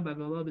 Hashta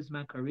b'gala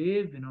b'zman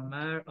kariv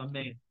v'nomar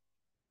amen.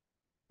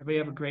 Everybody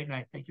have a great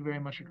night. Thank you very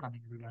much for coming,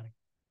 everybody.